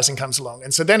digital advertising comes along.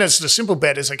 And so then it's the simple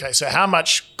bet is, okay, so how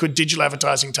much could digital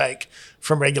advertising take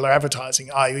from regular advertising?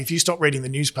 If you stop reading the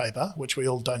newspaper, which we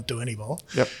all don't do anymore,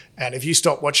 yep. And if you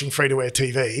stop watching free-to-air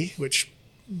TV, which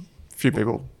few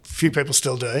people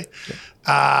still do. Yep.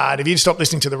 And if you stop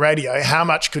listening to the radio, how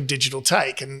much could digital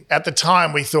take? And at the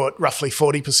time, we thought roughly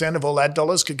 40% of all ad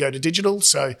dollars could go to digital.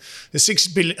 So the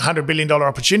 $600 billion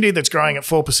opportunity that's growing at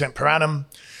 4% per annum,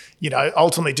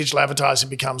 ultimately digital advertising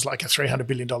becomes like a $300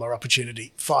 billion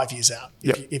opportunity 5 years out,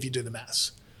 if you do the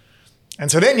maths. And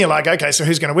so then you're like, okay, so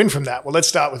who's going to win from that? Well, let's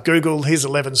start with Google. Here's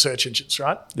 11 search engines,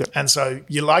 right? Yep. And so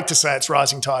you like to say it's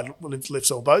rising tide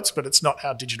lifts all boats, but it's not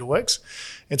how digital works.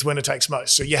 It's winner takes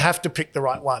most. So you have to pick the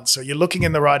right one. So you're looking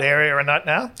in the right area right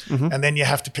now, mm-hmm. and then you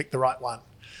have to pick the right one.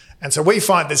 And so we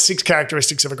find there's 6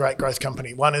 characteristics of a great growth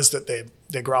company. One is that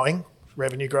they're growing,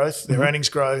 revenue growth, their mm-hmm. earnings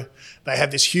grow. They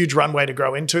have this huge runway to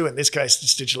grow into. In this case,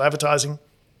 it's digital advertising.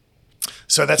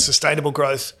 So that's sustainable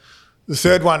growth. The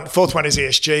fourth one is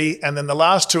ESG. And then the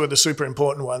last 2 are the super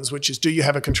important ones, which is, do you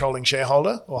have a controlling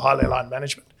shareholder or highly aligned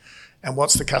management? And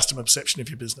what's the customer perception of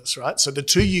your business, right? So the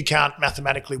 2 you can't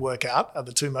mathematically work out are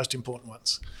the 2 most important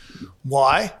ones.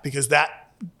 Why? Because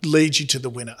that leads you to the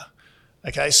winner.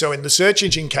 Okay, so in the search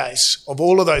engine case, of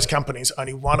all of those companies,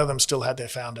 only one of them still had their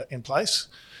founder in place,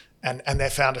 and their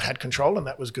founder had control, and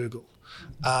that was Google.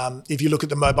 If you look at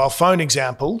the mobile phone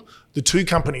example, the 2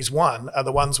 companies won are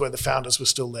the ones where the founders were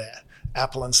still there,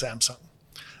 Apple and Samsung.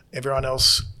 Everyone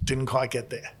else didn't quite get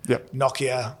there. Yep.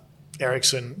 Nokia,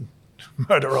 Ericsson,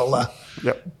 Motorola,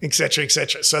 yep. et cetera, et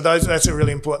cetera. So that's a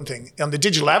really important thing. On the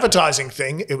digital advertising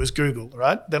thing, it was Google,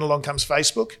 right? Then along comes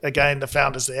Facebook. Again, the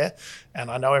founders there.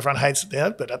 And I know everyone hates it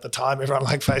there, but at the time, everyone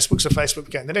liked Facebook. So Facebook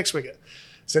became the next bigger.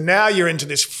 So now you're into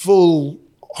this full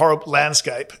horrible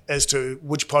landscape as to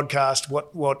which podcast,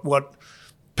 what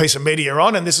piece of media you're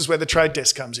on, and this is where the Trade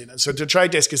Desk comes in. And so the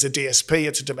Trade Desk is a DSP,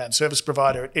 it's a demand service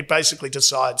provider. It basically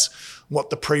decides what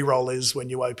the pre-roll is when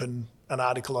you open an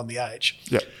article on The Age.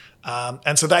 Yep.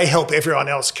 And so they help everyone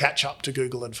else catch up to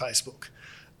Google and Facebook.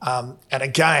 And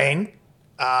again,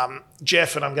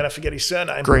 Jeff, and I'm going to forget his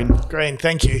surname. Green,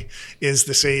 thank you, is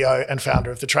the CEO and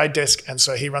founder of the Trade Desk. And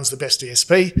so he runs the best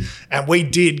DSP. And we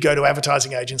did go to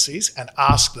advertising agencies and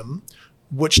ask them,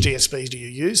 which DSPs do you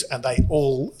use? And they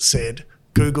all said,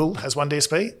 Google has one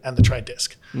DSP and the Trade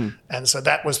Desk. Mm. And so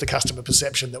that was the customer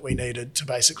perception that we needed to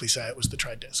basically say it was the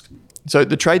Trade Desk. So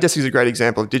the Trade Desk is a great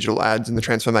example of digital ads and the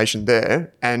transformation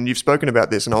there. And you've spoken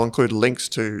about this, and I'll include links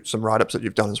to some write-ups that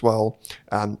you've done as well,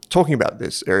 talking about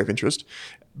this area of interest.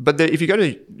 But if you go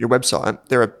to your website,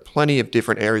 there are plenty of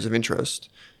different areas of interest.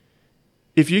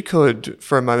 If you could,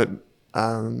 for a moment,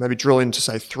 maybe drill into,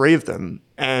 say, 3 of them,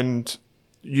 and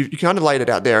you kind of laid it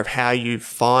out there of how you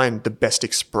find the best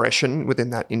expression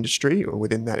within that industry or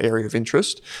within that area of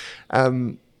interest.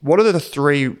 What are the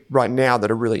 3 right now that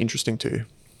are really interesting to you?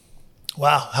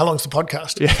 Wow, how long's the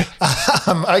podcast?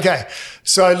 Yeah. Okay,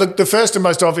 so look, the first and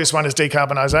most obvious one is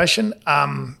decarbonisation.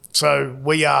 So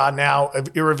we are now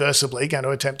irreversibly going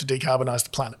to attempt to decarbonise the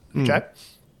planet, okay?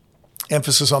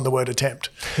 Emphasis on the word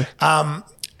attempt.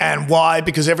 And why?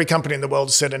 Because every company in the world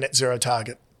has set a net zero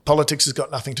target. Politics has got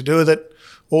nothing to do with it.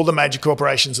 All the major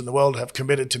corporations in the world have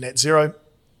committed to net zero.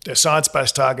 They're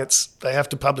science-based targets. They have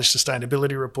to publish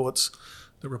sustainability reports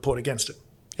that report against it.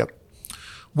 Yep.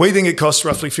 We think it costs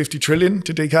roughly $50 trillion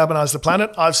to decarbonise the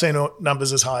planet. I've seen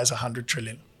numbers as high as $100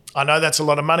 trillion. I know that's a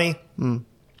lot of money,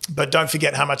 but don't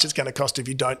forget how much it's going to cost if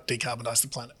you don't decarbonise the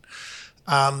planet.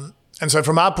 And so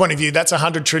from our point of view, that's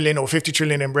 100 trillion or 50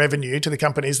 trillion in revenue to the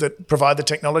companies that provide the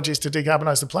technologies to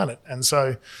decarbonize the planet. And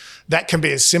so that can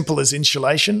be as simple as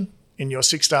insulation in your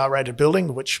 6-star rated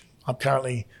building, which I'm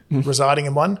currently residing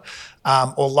in one,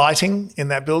 or lighting in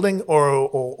that building,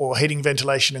 or heating,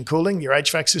 ventilation and cooling, your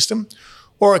HVAC system.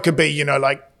 Or it could be,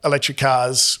 like electric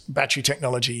cars, battery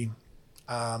technology,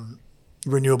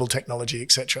 renewable technology,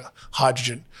 etc.,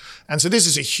 hydrogen. And so this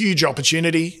is a huge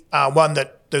opportunity, one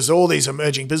that there's all these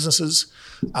emerging businesses.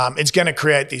 It's going to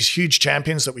create these huge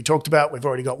champions that we talked about. We've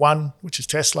already got one, which is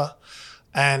Tesla.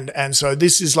 And so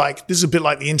this is a bit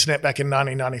like the internet back in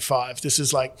 1995. This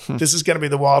is going to be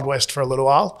the Wild West for a little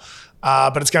while,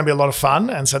 but it's going to be a lot of fun.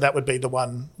 And so that would be the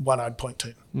one I'd point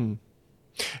to.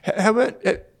 How about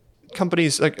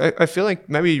companies? Like I feel like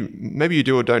maybe you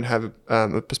do or don't have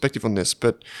a perspective on this,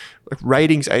 but like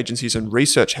ratings agencies and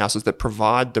research houses that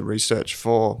provide the research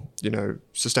for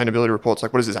sustainability reports.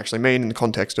 Like, what does this actually mean in the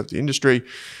context of the industry?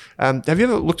 Have you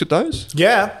ever looked at those?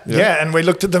 Yeah. And we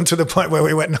looked at them to the point where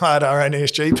we went and hired our own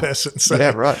ESG person. So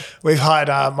yeah, right. We've hired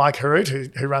Mike Harut,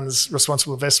 who runs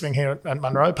Responsible Investing here at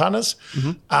Munro Partners,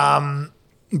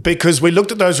 because we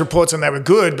looked at those reports and they were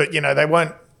good, but they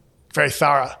weren't very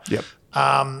thorough. Yep.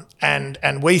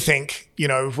 And we think,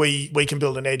 we can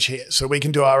build an edge here. So we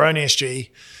can do our own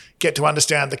ESG, get to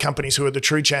understand the companies who are the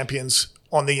true champions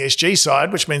on the ESG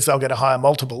side, which means they'll get a higher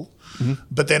multiple,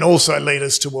 but then also lead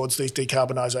us towards these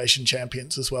decarbonisation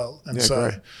champions as well. And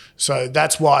so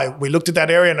that's why we looked at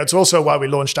that area, and it's also why we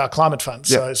launched our climate fund.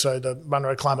 Yep. So the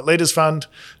Munro Climate Leaders Fund,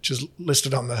 which is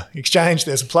listed on the exchange,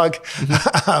 there's a plug.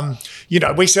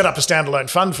 We set up a standalone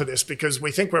fund for this because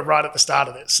we think we're right at the start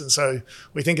of this, and so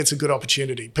we think it's a good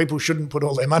opportunity. People shouldn't put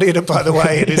all their money in it, by the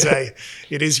way. It is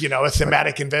a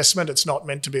thematic investment. It's not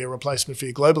meant to be a replacement for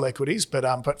your global equities, but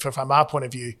from our point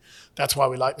of view, that's why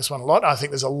we like this one a lot. I think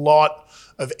there's a lot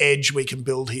of edge we can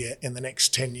build here in the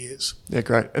next 10 years. Yeah,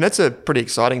 great. And that's a pretty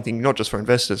exciting thing, not just for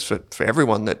investors, for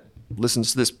everyone that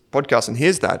listens to this podcast and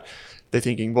hears that. They're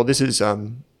thinking, well, this is,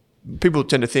 people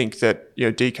tend to think that,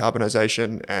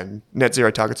 decarbonisation and net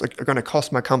zero targets are going to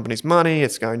cost my companies money.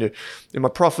 It's going to, my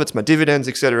profits, my dividends,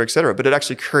 et cetera, et cetera. But it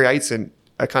actually creates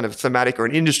a kind of thematic or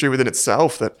an industry within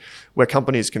itself where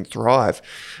companies can thrive.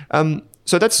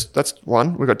 So that's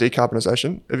one. We've got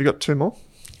decarbonisation. Have you got two more?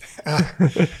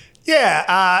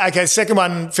 Okay. Second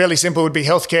one, fairly simple, would be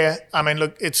healthcare. I mean,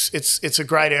 look, it's a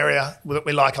great area that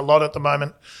we like a lot at the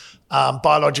moment.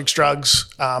 Biologics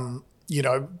drugs.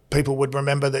 People would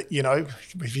remember that.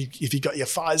 If you got your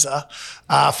Pfizer,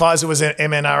 Pfizer was an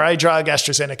mRNA drug.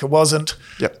 AstraZeneca wasn't.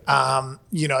 Yep.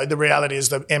 The reality is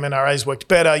the mRNAs worked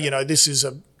better. This is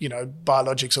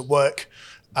biologics at work.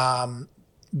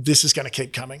 This is going to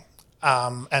keep coming.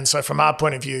 And so from our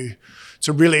point of view, it's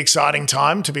a really exciting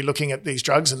time to be looking at these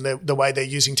drugs and the way they're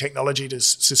using technology to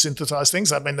synthesize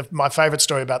things. I mean, my favorite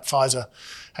story about Pfizer,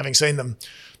 having seen them,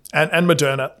 and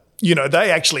Moderna, they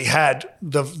actually had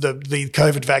the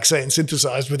COVID vaccine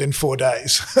synthesized within 4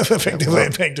 days of effectively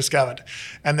being discovered.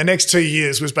 And the next 2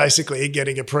 years was basically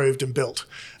getting approved and built.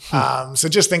 So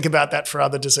just think about that for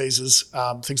other diseases,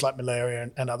 things like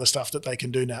malaria and other stuff that they can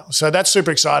do now. So that's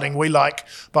super exciting. We like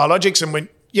biologics, and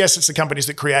yes, it's the companies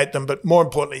that create them, but more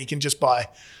importantly, you can just buy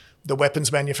the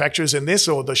weapons manufacturers in this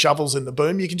or the shovels in the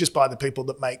boom. You can just buy the people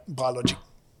that make biologic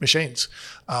machines,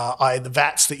 i.e. the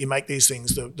vats that you make these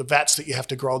things, the vats that you have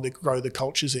to grow the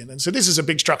cultures in. And so this is a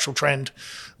big structural trend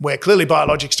where clearly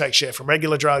biologics take share from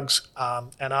regular drugs,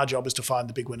 and our job is to find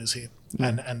the big winners here.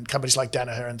 And companies like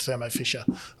Danaher and Thermo Fisher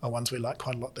are ones we like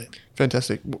quite a lot there.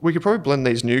 Fantastic. We could probably blend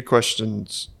these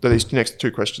these next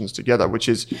two questions together, which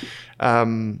is,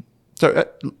 so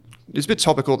it's a bit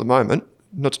topical at the moment,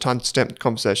 not to timestamp the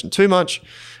conversation too much.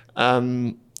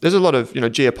 There's a lot of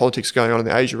geopolitics going on in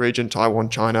the Asia region, Taiwan,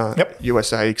 China,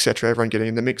 USA, etc. Everyone getting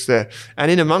in the mix there. And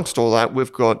in amongst all that,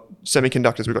 we've got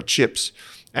semiconductors, we've got chips.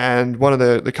 And one of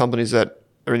the companies that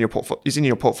are in your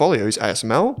portfolio is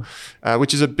ASML,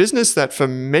 which is a business that for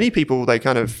many people, they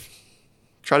kind of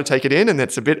try to take it in, and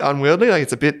it's a bit unwieldy, like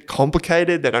it's a bit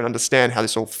complicated. They don't understand how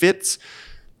this all fits.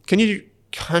 Can you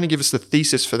kind of give us the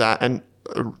thesis for that and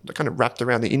kind of wrapped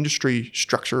around the industry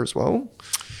structure as well?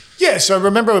 Yeah, so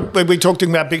remember we talked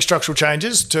about big structural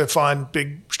changes to find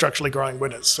big structurally growing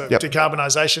winners. So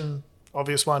decarbonisation,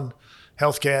 obvious one.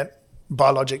 Healthcare,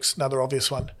 biologics, another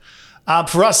obvious one.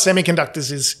 For us,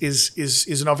 semiconductors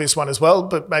is an obvious one as well,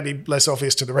 but maybe less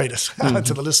obvious to the readers,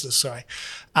 to the listeners. Sorry.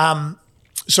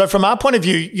 So from our point of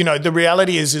view, the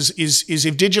reality is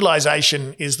if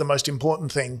digitalisation is the most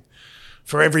important thing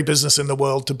for every business in the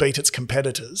world to beat its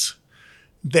competitors,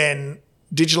 then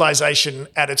digitalisation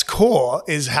at its core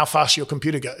is how fast your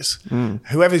computer goes.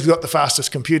 Whoever's got the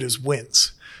fastest computers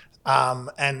wins.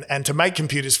 And to make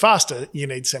computers faster, you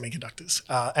need semiconductors,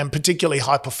 and particularly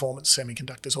high-performance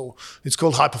semiconductors, or it's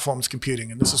called high-performance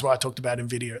computing, and this is why I talked about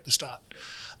NVIDIA at the start.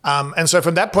 And so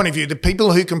from that point of view, the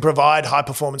people who can provide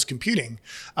high-performance computing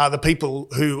are the people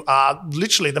who are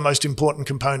literally the most important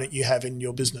component you have in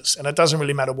your business, and it doesn't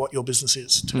really matter what your business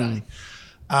is today.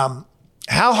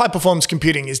 How high-performance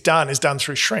computing is done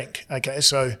through shrink, okay?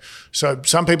 So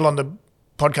some people on the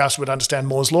podcast would understand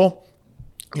Moore's Law.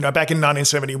 Back in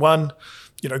 1971,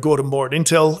 Gordon Moore at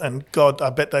Intel, and God,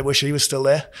 I bet they wish he was still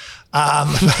there,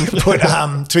 put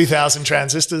 2,000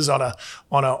 transistors on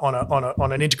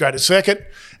an integrated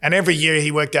circuit, and every year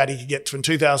he worked out he could get from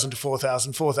 2,000 to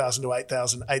 4,000, 4,000 to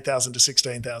 8,000, 8,000 to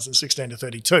 16,000, 16 to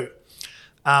 32.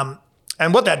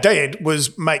 And what that did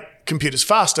was make computers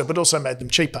faster, but also made them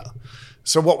cheaper.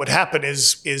 So what would happen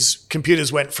is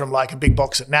computers went from like a big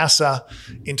box at NASA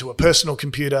into a personal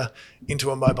computer, into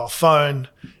a mobile phone,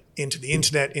 into the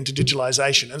internet, into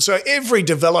digitalization. And so every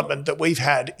development that we've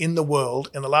had in the world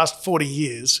in the last 40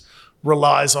 years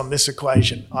relies on this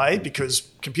equation, i.e. because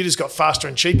computers got faster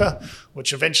and cheaper,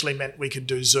 which eventually meant we could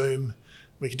do Zoom,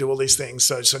 we could do all these things.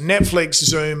 So Netflix,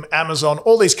 Zoom, Amazon,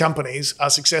 all these companies are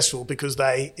successful because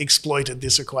they exploited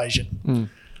this equation.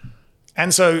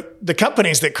 And so the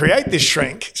companies that create this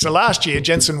shrink, so last year,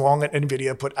 Jensen Huang at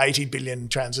NVIDIA put 80 billion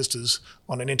transistors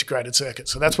on an integrated circuit.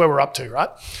 So that's where we're up to, right?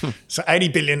 So 80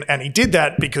 billion, and he did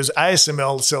that because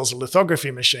ASML sells a lithography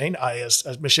machine, a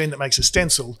machine that makes a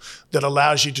stencil that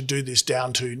allows you to do this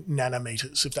down to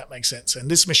nanometers, if that makes sense. And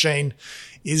this machine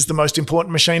is the most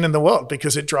important machine in the world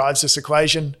because it drives this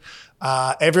equation.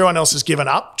 Everyone else has given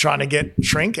up trying to get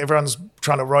shrink. Everyone's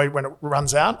trying to ride when it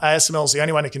runs out. ASML is the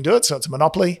only one who can do it, so it's a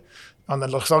monopoly on the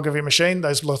lithography machine.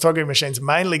 Those lithography machines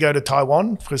mainly go to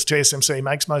Taiwan because TSMC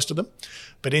makes most of them,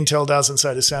 but Intel does, and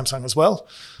so does Samsung as well.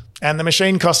 And the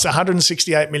machine costs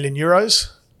 168 million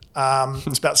euros.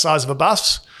 It's about the size of a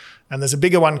bus, and there's a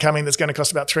bigger one coming that's going to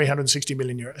cost about 360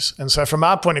 million euros. And so from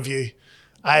our point of view,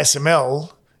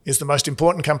 ASML is the most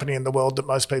important company in the world that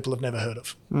most people have never heard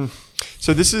of.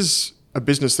 So this is a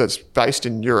business that's based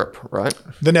in Europe, right?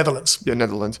 The Netherlands. Yeah,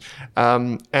 Netherlands.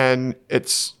 And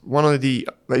it's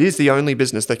it is the only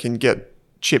business that can get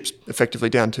chips effectively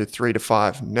down to 3 to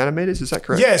 5 nanometers. Is that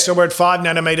correct? Yeah, so we're at 5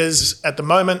 nanometers at the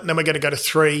moment, and then we're going to go to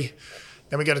 3,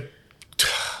 then we go to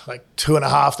like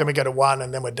 2.5, then we go to 1,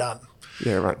 and then we're done.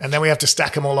 Yeah, right. And then we have to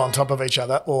stack them all on top of each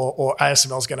other, or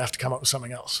ASML is going to have to come up with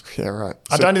something else. Yeah, right.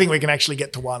 I don't think we can actually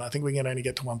get to 1. I think we can only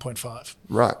get to 1.5.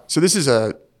 Right. So this is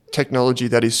a technology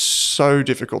that is so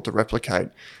difficult to replicate.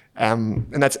 And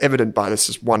that's evident by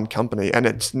this one company. And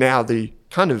it's now the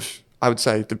kind of, I would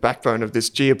say, the backbone of this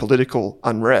geopolitical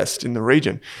unrest in the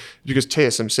region, because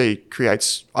TSMC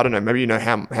creates, I don't know, maybe you know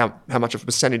how much of a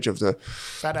percentage of the...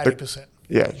 About 80%.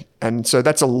 Yeah. And so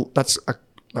that's a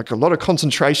lot of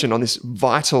concentration on this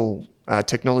vital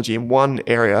technology in one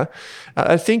area.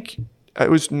 I think it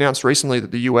was announced recently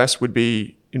that the US would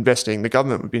be the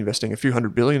government would be investing a few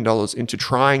 $100 billion into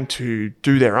trying to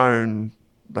do their own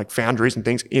like foundries and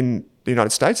things in the United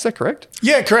States. Is that correct?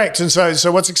 Yeah, correct. And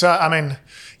so what's exciting? I mean,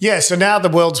 yeah. So now the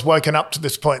world's woken up to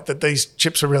this point that these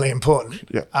chips are really important.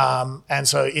 Yeah. And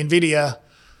so NVIDIA,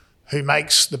 who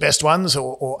makes the best ones,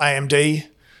 or AMD,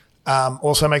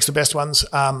 also makes the best ones.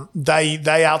 They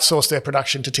outsource their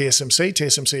production to TSMC.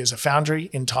 TSMC is a foundry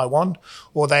in Taiwan,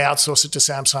 or they outsource it to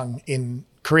Samsung in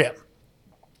Korea.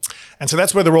 And so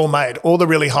that's where they're all made, all the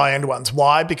really high-end ones.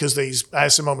 Why? Because these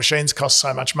ASML machines cost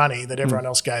so much money that everyone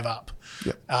else gave up.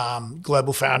 Yep.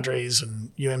 Global Foundries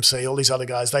and UMC, all these other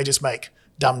guys, they just make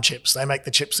dumb chips. They make the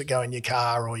chips that go in your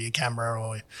car or your camera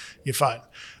or your phone.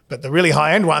 But the really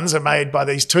high-end ones are made by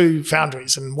these two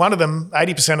foundries. And one of them,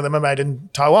 80% of them are made in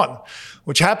Taiwan,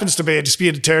 which happens to be a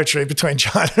disputed territory between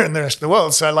China and the rest of the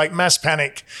world. So like mass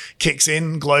panic kicks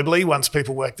in globally once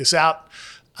people work this out.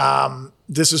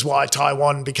 This is why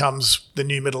Taiwan becomes the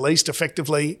new Middle East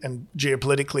effectively, and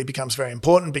geopolitically becomes very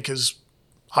important, because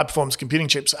high-performance computing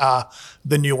chips are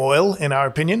the new oil, in our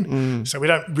opinion. So we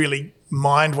don't really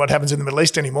mind what happens in the Middle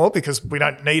East anymore, because we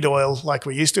don't need oil like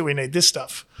we used to. We need this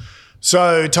stuff.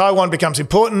 So Taiwan becomes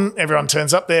important. Everyone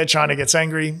turns up there. China gets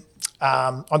angry.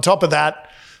 On top of that,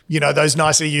 you know, those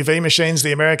nice EUV machines,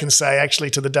 the Americans say actually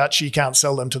to the Dutch, you can't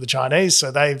sell them to the Chinese.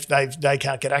 So they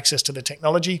can't get access to the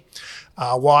technology.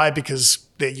 Why? Because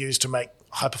they're used to make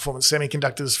high-performance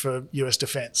semiconductors for US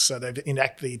defense. So they've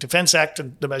enacted the Defense Act,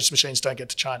 and those machines don't get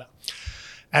to China.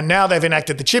 And now they've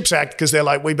enacted the CHIPS Act because they're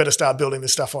like, we better start building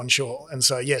this stuff onshore. And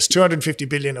so, yes, 250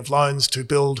 billion of loans to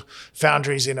build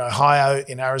foundries in Ohio,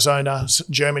 in Arizona.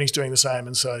 Germany's doing the same,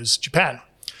 and so is Japan.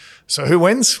 So who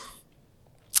wins?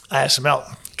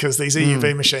 ASML, because these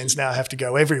EUV machines now have to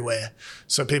go everywhere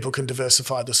so people can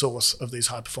diversify the source of these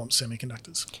high-performance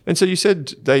semiconductors. And so you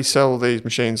said they sell these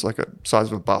machines like a size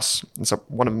of a bus, and so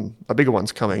one of them, a bigger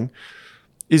one's coming.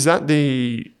 Is that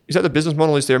the business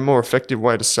model? Is there a more effective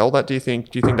way to sell that, do you think?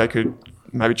 Do you think they could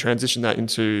maybe transition that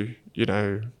into,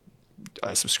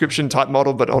 a subscription type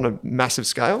model, but on a massive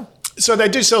scale? So they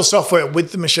do sell software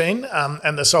with the machine,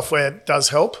 and the software does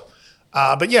help.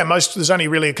 But yeah, there's only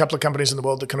really a couple of companies in the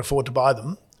world that can afford to buy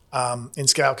them in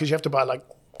scale, because you have to buy like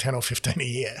 10 or 15 a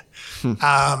year.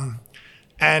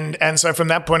 And so from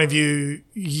that point of view,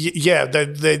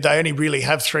 they only really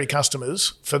have 3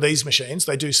 customers for these machines.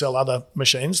 They do sell other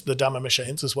machines, the dumber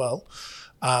machines as well,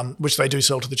 which they do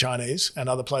sell to the Chinese and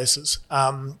other places.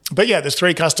 But yeah, there's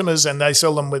 3 customers and they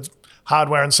sell them with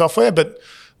hardware and software. But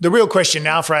the real question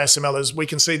now for ASML is we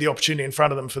can see the opportunity in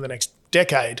front of them for the next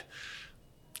decade.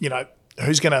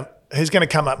 Who's going to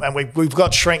come up? And we've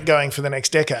got shrink going for the next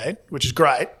decade, which is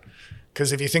great.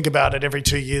 Because if you think about it, every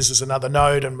 2 years there's another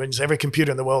node, and means every computer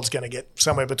in the world is going to get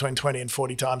somewhere between 20 and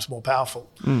 40 times more powerful.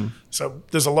 So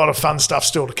there's a lot of fun stuff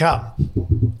still to come.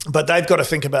 But they've got to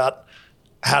think about,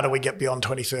 how do we get beyond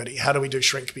 2030? How do we do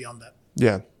shrink beyond that?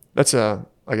 Yeah,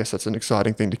 I guess that's an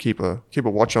exciting thing to keep a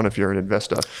watch on if you're an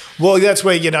investor. Well, that's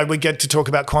where we get to talk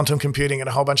about quantum computing and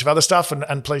a whole bunch of other stuff.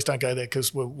 And please don't go there,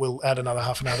 because we'll add another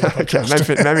half an hour to the podcast.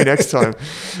 Okay, maybe next time.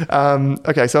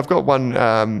 Okay, so I've got one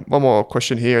more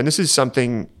question here, and this is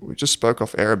something we just spoke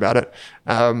off air about it.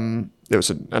 There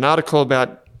was an article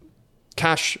about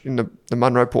cash in the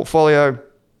Munro portfolio,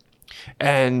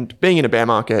 and being in a bear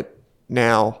market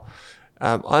now.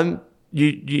 I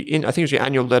think it was your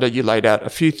annual letter, you laid out a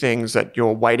few things that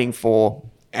you're waiting for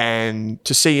and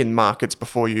to see in markets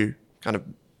before you kind of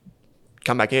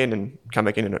come back in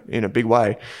in a big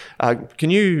way. Can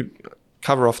you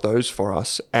cover off those for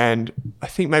us? And I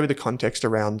think maybe the context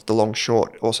around the long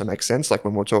short also makes sense, like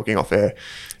when we're talking off air.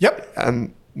 Yep.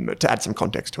 To add some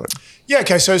context to it. Yeah,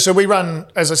 okay. So we run,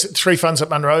 as I said, 3 funds at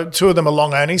Munro. 2 of them are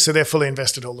long only, so they're fully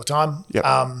invested all the time. Yep.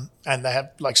 And they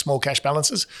have like small cash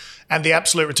balances. And the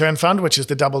absolute return fund, which is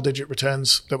the double-digit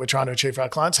returns that we're trying to achieve for our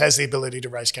clients, has the ability to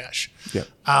raise cash. Yep.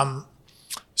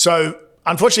 So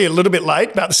unfortunately, a little bit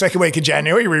late, about the second week of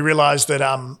January, we realised that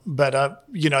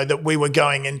that we were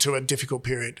going into a difficult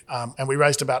period, and we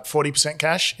raised about 40%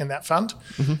 cash in that fund,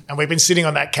 and we've been sitting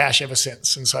on that cash ever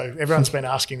since. And so everyone's been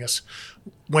asking us,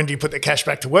 when do you put the cash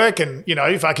back to work? And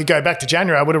if I could go back to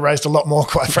January, I would have raised a lot more,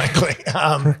 quite frankly.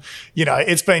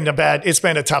 It's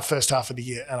been a tough first half of the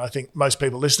year, and I think most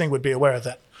people listening would be aware of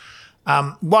that.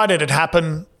 Why did it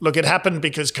happen? Look, it happened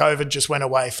because COVID just went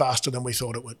away faster than we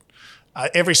thought it would.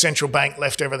 Every central bank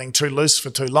left everything too loose for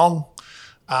too long.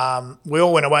 We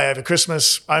all went away over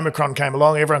Christmas. Omicron came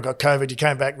along. Everyone got COVID. You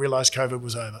came back, realised COVID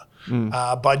was over.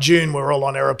 By June, we were all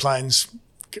on aeroplanes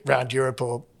around Europe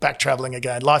or back travelling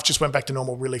again. Life just went back to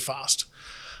normal really fast.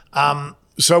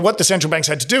 So what the central banks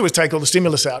had to do was take all the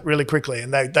stimulus out really quickly.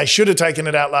 And they should have taken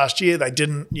it out last year. They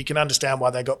didn't. You can understand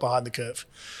why they got behind the curve.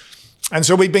 And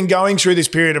so we've been going through this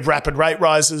period of rapid rate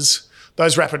rises.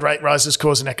 Those rapid rate rises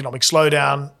cause an economic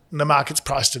slowdown, and the market's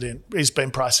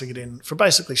been pricing it in for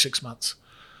basically 6 months.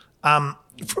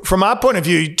 From our point of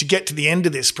view, to get to the end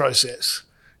of this process,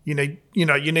 you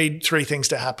need 3 things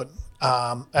to happen.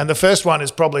 And the first one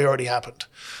has probably already happened,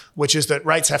 which is that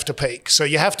rates have to peak. So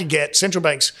central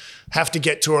banks have to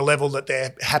get to a level that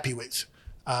they're happy with.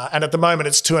 And at the moment,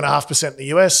 it's 2.5% in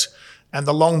the US, and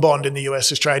the long bond in the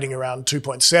US is trading around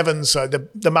 2.7. So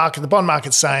the bond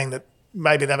market's saying that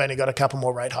maybe they've only got a couple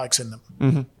more rate hikes in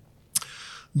them.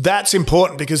 That's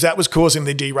important because that was causing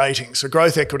the de-rating. So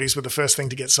growth equities were the first thing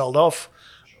to get sold off.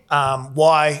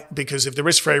 Why? Because if the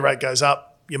risk-free rate goes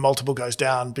up, your multiple goes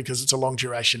down because it's a long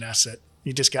duration asset.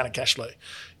 You discounted cash flow.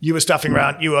 You were stuffing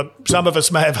around. Some of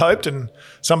us may have hoped, and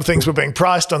some things were being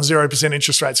priced on 0%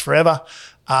 interest rates forever.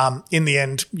 In the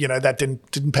end, that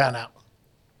didn't pan out.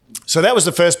 So that was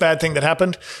the first bad thing that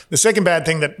happened. The second bad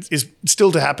thing that is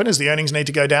still to happen is the earnings need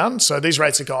to go down. So these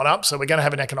rates are going up. So we're going to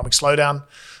have an economic slowdown.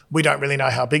 We don't really know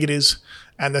how big it is.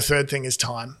 And the third thing is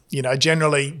time.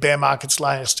 Generally bear markets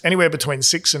last anywhere between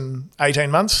 6 and 18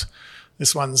 months.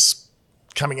 This one's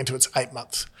coming into its 8th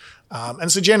month. And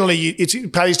so generally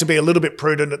it pays to be a little bit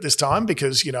prudent at this time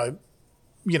because,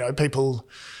 people,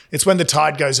 it's when the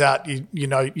tide goes out, you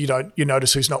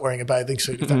notice who's not wearing a bathing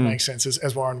suit, if that makes sense,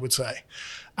 as Warren would say.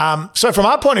 So from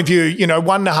our point of view,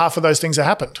 1.5 of those things that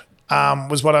happened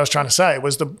was what I was trying to say,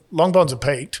 was the long bonds have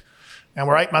peaked and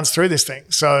we're 8 months through this thing.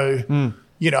 So, and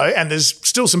there's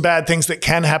still some bad things that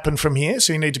can happen from here.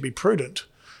 So you need to be prudent.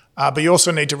 But you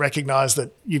also need to recognise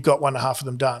that you've got 1.5 of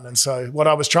them done. And so what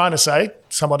I was trying to say,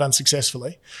 somewhat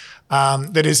unsuccessfully,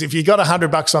 that is if you've got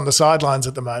 $100 on the sidelines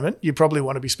at the moment, you probably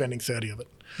want to be spending 30 of it.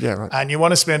 Yeah, right. And you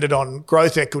want to spend it on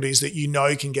growth equities that you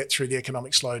know can get through the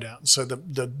economic slowdown. So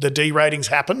the de-ratings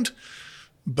happened,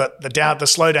 but the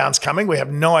slowdown's coming. We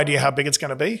have no idea how big it's going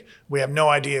to be. We have no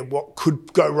idea what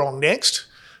could go wrong next.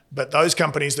 But those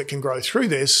companies that can grow through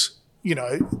this,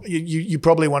 you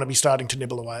probably want to be starting to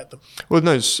nibble away at them. Well, in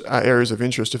those areas of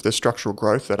interest, if there's structural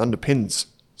growth, that underpins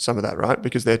some of that, right?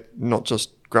 Because they're not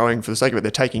just growing for the sake of it,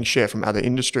 they're taking share from other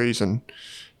industries and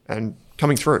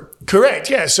coming through. Correct,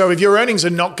 yeah. So if your earnings are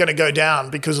not going to go down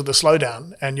because of the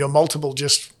slowdown and your multiple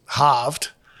just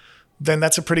halved, then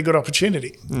that's a pretty good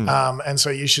opportunity. And so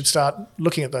you should start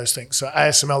looking at those things. So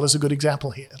ASML is a good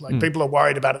example here. People are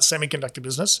worried about its semiconductor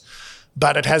business,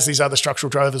 but it has these other structural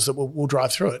drivers that will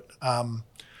drive through it.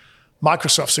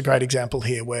 Microsoft's a great example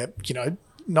here where,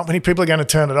 not many people are going to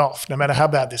turn it off no matter how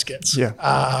bad this gets. Yeah.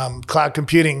 Cloud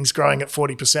computing's growing at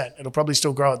 40%. It'll probably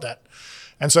still grow at that.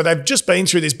 And so they've just been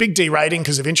through this big derating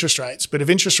because of interest rates. But if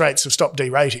interest rates have stopped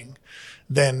derating,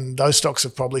 then those stocks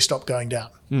have probably stopped going down.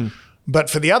 But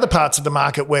for the other parts of the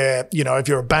market where, if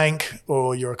you're a bank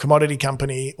or you're a commodity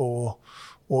company or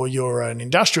you're an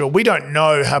industrial, we don't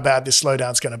know how bad this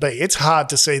slowdown's going to be. It's hard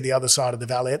to see the other side of the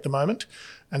valley at the moment.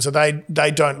 And so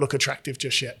they don't look attractive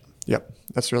just yet. Yep,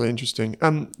 that's really interesting.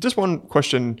 Just one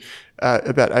question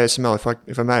about ASML,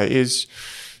 if I may, is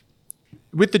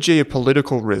with the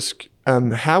geopolitical risk,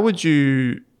 how would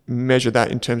you measure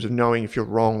that in terms of knowing if you're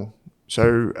wrong?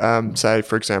 So, say,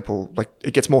 for example,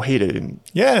 it gets more heated in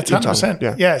it's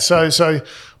 100%. Yeah. So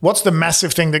what's the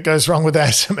massive thing that goes wrong with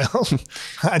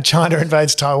ASML? China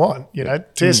invades Taiwan.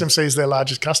 TSMC is their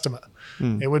largest customer.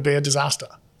 It would be a disaster.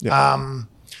 Yeah.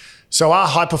 So our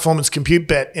high performance compute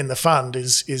bet in the fund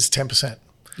is 10%.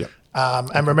 Yeah.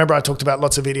 And remember, I talked about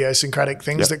lots of idiosyncratic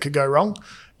things that could go wrong.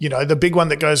 The big one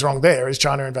that goes wrong there is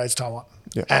China invades Taiwan.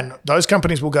 Yeah. And those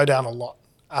companies will go down a lot,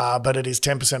 but it is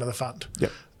 10% of the fund. Yeah.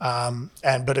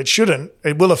 But it shouldn't.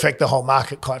 It will affect the whole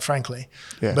market, quite frankly.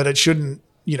 Yeah. But it shouldn't,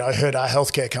 hurt our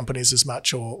healthcare companies as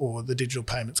much or the digital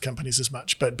payments companies as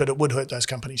much. But it would hurt those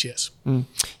companies, yes.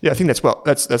 Yeah, I think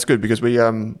that's good because we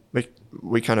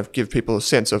kind of give people a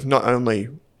sense of not only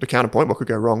the counterpoint, what could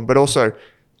go wrong, but also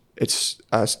it's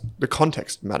the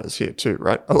context matters here too,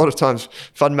 right? A lot of times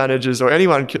fund managers or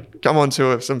anyone can come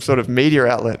onto some sort of media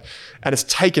outlet and it's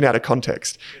taken out of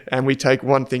context. And we take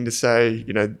one thing to say,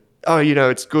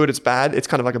 it's good, it's bad. It's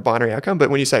kind of like a binary outcome. But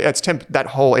when you say it's 10, that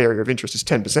whole area of interest is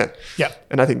 10%. Yeah.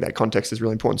 And I think that context is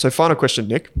really important. So final question,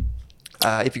 Nick.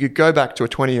 If you could go back to a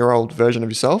 20-year-old version of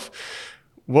yourself,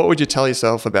 what would you tell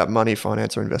yourself about money,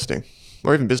 finance, or investing,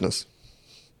 or even business?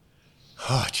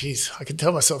 Oh, geez. I can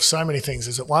tell myself so many things.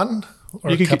 Is it one?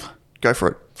 Or you can go for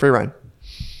it. Free reign.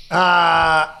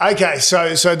 Okay.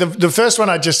 So the first one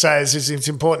I'd just say is it's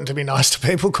important to be nice to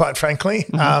people, quite frankly.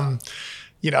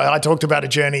 I talked about a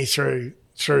journey through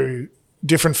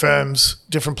different firms,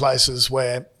 different places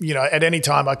where, at any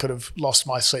time I could have lost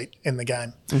my seat in the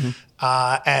game.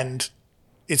 And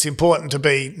it's important to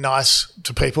be nice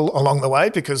to people along the way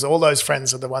because all those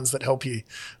friends are the ones that help you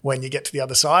when you get to the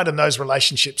other side. And those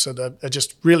relationships are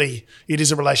just really, it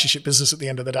is a relationship business at the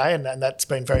end of the day. And that's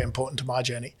been very important to my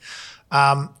journey.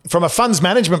 From a funds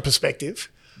management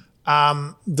perspective,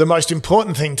 the most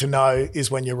important thing to know is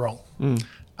when you're wrong.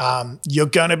 You're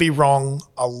going to be wrong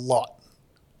a lot.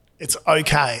 It's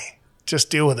okay. Just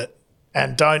deal with it.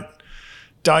 And don't,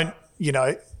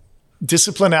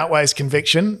 discipline outweighs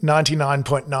conviction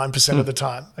 99.9% of the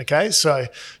time. Okay. So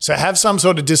have some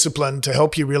sort of discipline to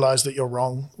help you realize that you're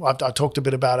wrong. I talked a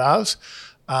bit about ours.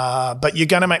 But you're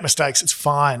going to make mistakes. It's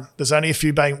fine. There's only a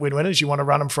few bank win winners. You want to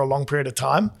run them for a long period of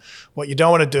time. What you don't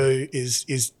want to do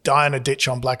is die in a ditch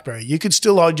on BlackBerry. You could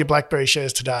still hold your BlackBerry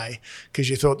shares today because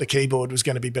you thought the keyboard was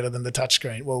going to be better than the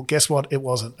touchscreen. Well, guess what? It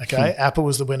wasn't. Okay. Apple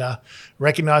was the winner.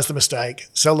 Recognize the mistake.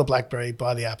 Sell the BlackBerry.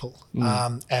 Buy the Apple.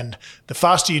 And the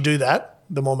faster you do that,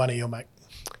 the more money you'll make.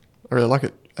 I really like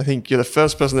it. I think you're the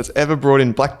first person that's ever brought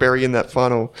in BlackBerry in that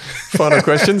final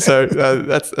question. So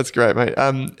that's great, mate.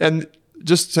 And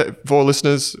just for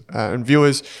listeners and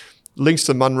viewers, links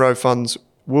to Munro funds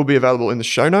will be available in the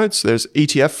show notes. There's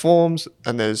ETF forms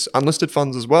and there's unlisted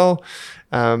funds as well.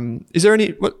 Is there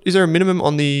a minimum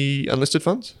on the unlisted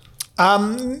funds?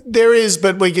 There is,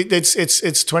 but it's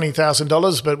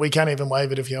 $20,000, but we can even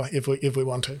waive it if we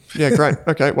want to. Yeah, great.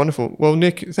 Okay, wonderful. Well,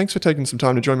 Nick, thanks for taking some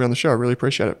time to join me on the show. I really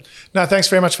appreciate it. No, thanks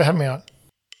very much for having me on.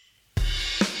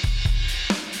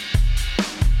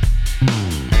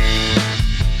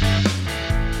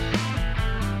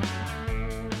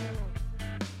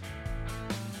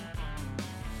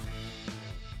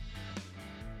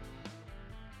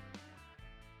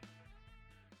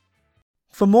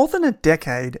 For more than a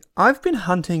decade, I've been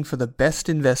hunting for the best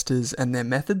investors and their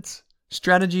methods,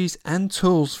 strategies, and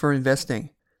tools for investing.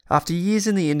 After years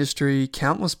in the industry,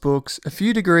 countless books, a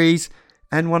few degrees,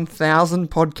 and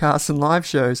 1,000 podcasts and live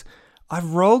shows,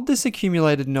 I've rolled this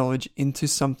accumulated knowledge into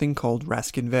something called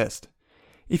Rask Invest.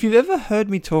 If you've ever heard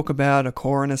me talk about a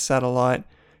core and a satellite,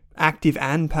 active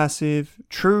and passive,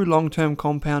 true long-term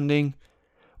compounding,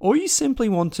 or you simply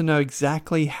want to know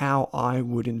exactly how I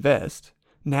would invest,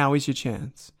 now is your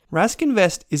chance. Rask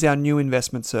Invest is our new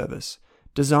investment service,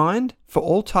 designed for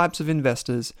all types of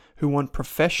investors who want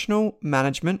professional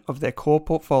management of their core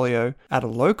portfolio at a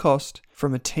low cost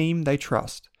from a team they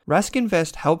trust. Rask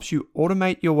Invest helps you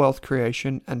automate your wealth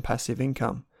creation and passive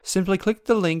income. Simply click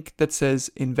the link that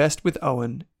says Invest with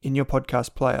Owen in your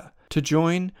podcast player to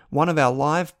join one of our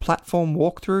live platform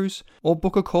walkthroughs or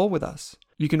book a call with us.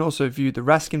 You can also view the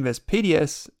Rask Invest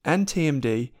PDS and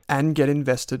TMD and get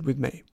invested with me.